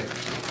way.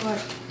 What?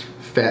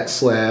 Fat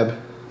slab.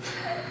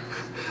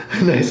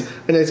 a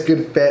nice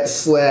good fat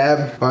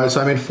slab. All right, so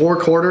I made 4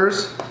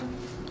 quarters.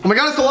 Oh my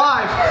God, it's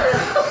alive!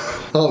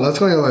 Oh, that's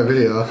going on my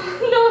video.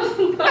 No, it's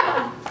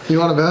not. You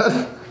want to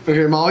bet?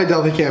 Okay, Molly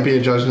definitely can't be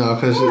a judge now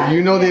because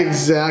you know the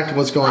exact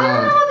what's going on. I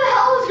don't know what the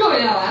hell is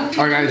going on.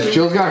 Alright guys,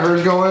 Jill's got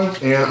hers going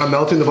and I'm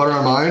melting the butter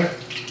on mine.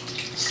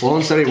 Slow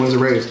and steady wins the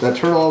race. That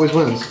turtle always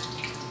wins.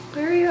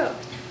 Hurry up.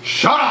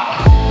 Shut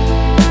up!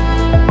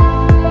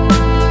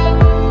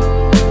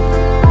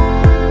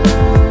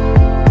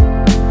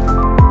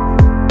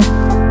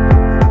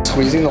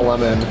 Squeezing the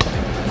lemon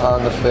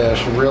on the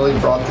fish really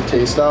brought the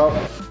taste out.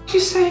 What'd you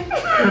say?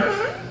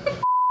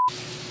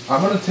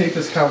 I'm gonna take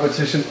this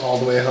competition all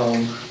the way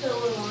home.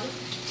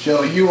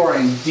 Jill, you are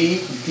in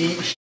deep, deep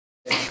shit.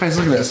 Guys,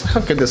 look at this. How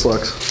good this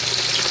looks.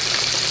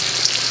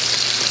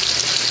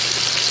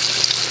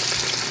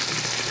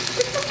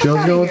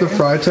 Jill's going with the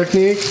fry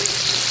technique.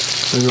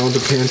 I'm going with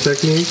the pan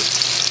technique.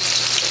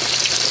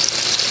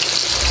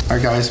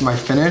 Alright guys, my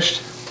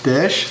finished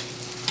dish.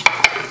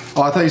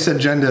 Oh, I thought you said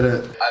Jen did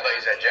it. I thought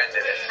you said Jen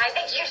did it. I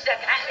think you said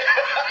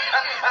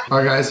that.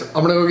 Alright guys,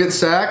 I'm gonna go get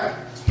Sack.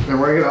 And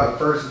we're gonna get our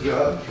first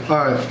jug.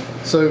 Alright,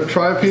 so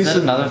try a piece Is that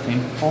of... another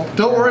thing?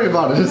 Don't worry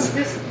about it, just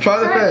try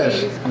the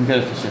fish. I'm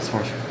good at fish, it's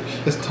horse fish.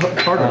 It's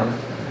tartar.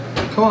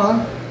 Come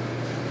on.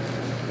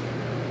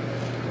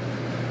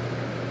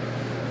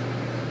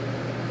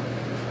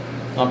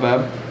 Not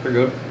bad, they're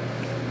good.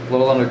 A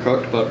little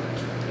undercooked, but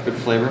good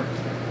flavor.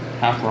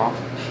 Half raw.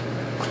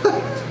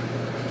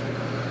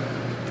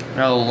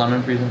 Got a little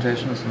lemon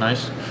presentation, it's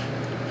nice.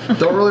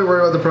 Don't really worry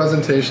about the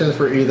presentations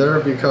for either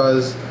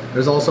because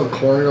there's also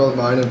corn to go with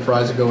mine and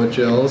fries to go with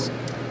Jill's.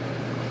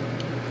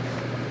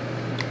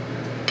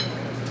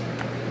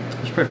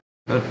 It's pretty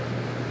good.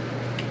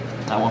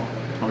 That one,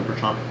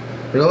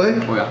 100%. Really?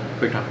 Oh yeah,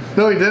 big time.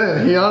 No, he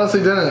didn't. He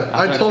honestly didn't.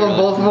 I told him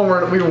really both of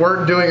them we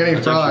weren't doing any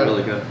That's fried.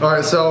 actually really good. All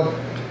right, so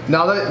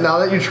now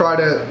that you tried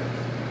it,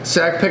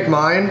 Sack picked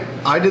mine.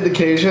 I did the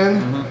Cajun,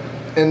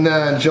 and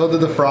then Jill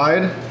did the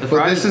fried. The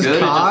fried this is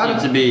good, cod. it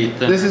just needs to be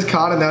thin. This is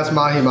cod, and that's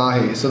mahi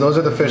mahi. So those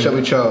are the fish that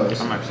we chose.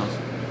 That makes sense.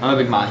 I'm a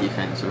big mahi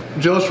fan, so.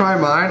 Jill's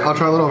trying mine. I'll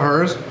try a little of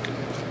hers.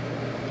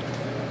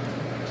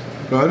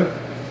 Good.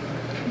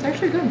 It's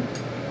actually good.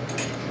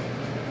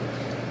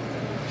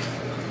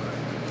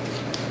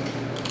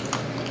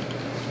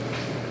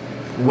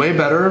 Way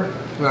better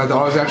than I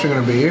thought it was actually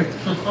gonna be.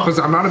 Because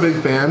I'm not a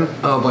big fan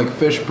of like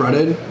fish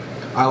breaded.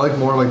 I like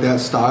more like that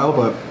style,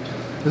 but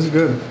this is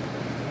good.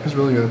 It's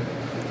really good.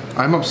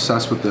 I'm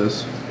obsessed with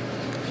this.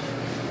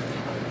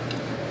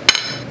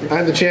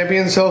 I'm the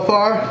champion so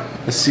far.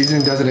 The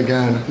seasoning does it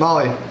again.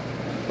 Molly,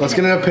 let's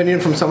get an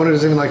opinion from someone who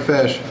doesn't even like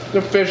fish.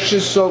 The fish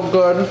is so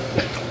good.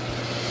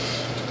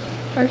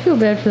 I feel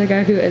bad for the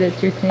guy who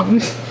edits your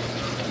things.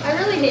 I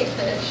really hate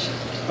fish.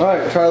 All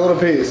right, try a little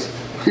piece.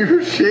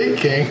 You're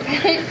shaking. I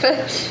hate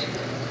fish.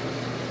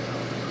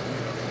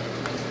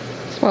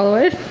 Swallow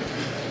it.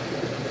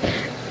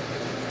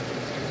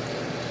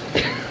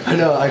 I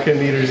know, I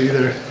couldn't eat hers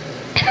either.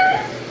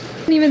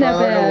 Not even that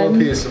Try like a bad. little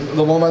piece.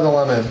 The one by the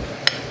lemon.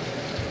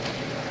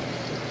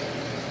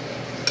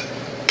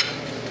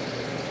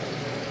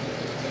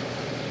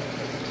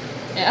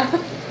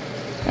 Yeah.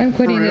 I'm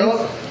quitting For real?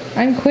 this.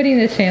 I'm quitting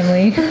this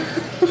family.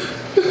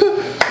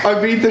 I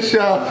beat the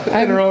chef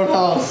in her own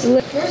house.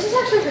 Yours is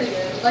actually pretty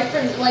good. Like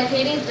for like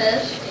hating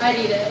fish, I'd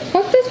eat it.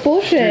 Fuck this Did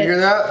bullshit. you hear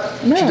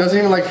that? No. She doesn't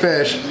even like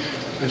fish.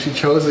 And she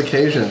chose the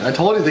Cajun. I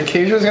told you the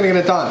Cajun is gonna get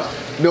it done.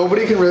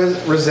 Nobody can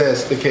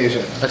resist the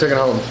Cajun. I took it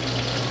home.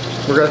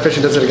 McGrath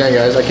Fishing does it again,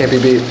 guys. I can't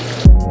be beat.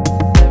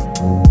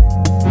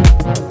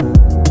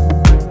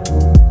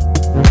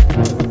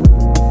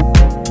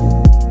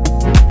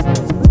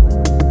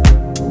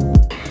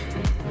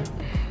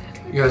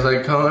 You guys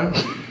like Cohen?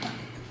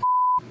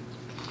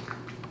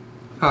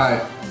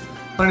 Hi,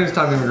 my name is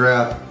Tommy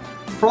McGrath.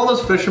 For all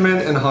those fishermen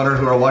and hunters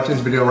who are watching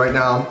this video right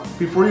now,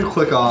 before you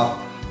click off,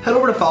 head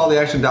over to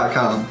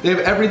followtheaction.com. They have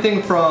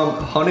everything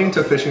from hunting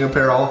to fishing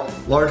apparel,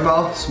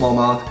 largemouth,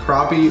 smallmouth,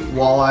 crappie,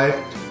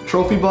 walleye,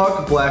 trophy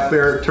buck, black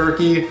bear,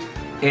 turkey,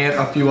 and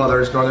a few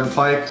others, northern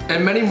pike,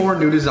 and many more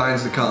new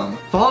designs to come.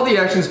 Follow the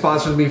Action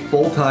sponsors me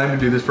full-time to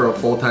do this for a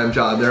full-time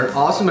job. They're an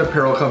awesome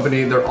apparel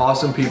company, they're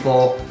awesome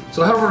people.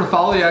 So head over to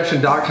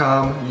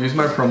followtheaction.com, use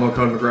my promo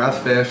code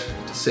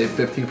McGrathFish to save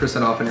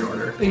 15% off on your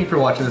order. Thank you for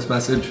watching this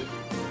message.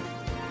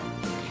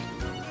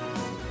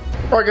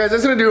 Alright guys,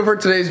 that's gonna do it for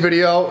today's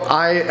video.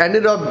 I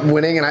ended up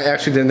winning and I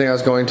actually didn't think I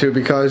was going to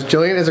because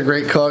Jillian is a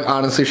great cook,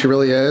 honestly she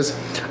really is.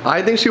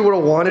 I think she would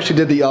have won if she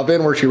did the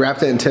oven where she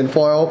wrapped it in tin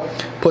foil,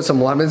 put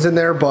some lemons in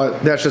there,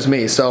 but that's just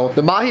me. So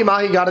the Mahi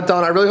Mahi got it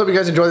done. I really hope you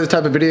guys enjoyed this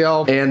type of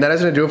video, and that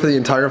is gonna do it for the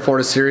entire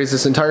Florida series.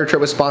 This entire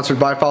trip was sponsored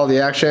by Follow the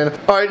Action.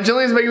 Alright,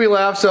 Jillian's making me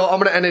laugh, so I'm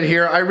gonna end it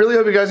here. I really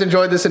hope you guys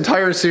enjoyed this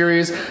entire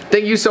series.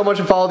 Thank you so much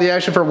to Follow the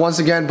Action for once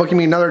again booking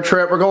me another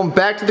trip. We're going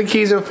back to the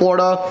Keys in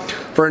Florida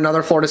for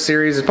another Florida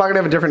series. It's probably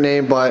gonna have a different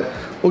name, but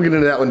we'll get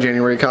into that when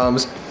January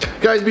comes.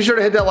 Guys, be sure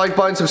to hit that like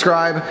button,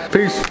 subscribe.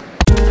 Peace.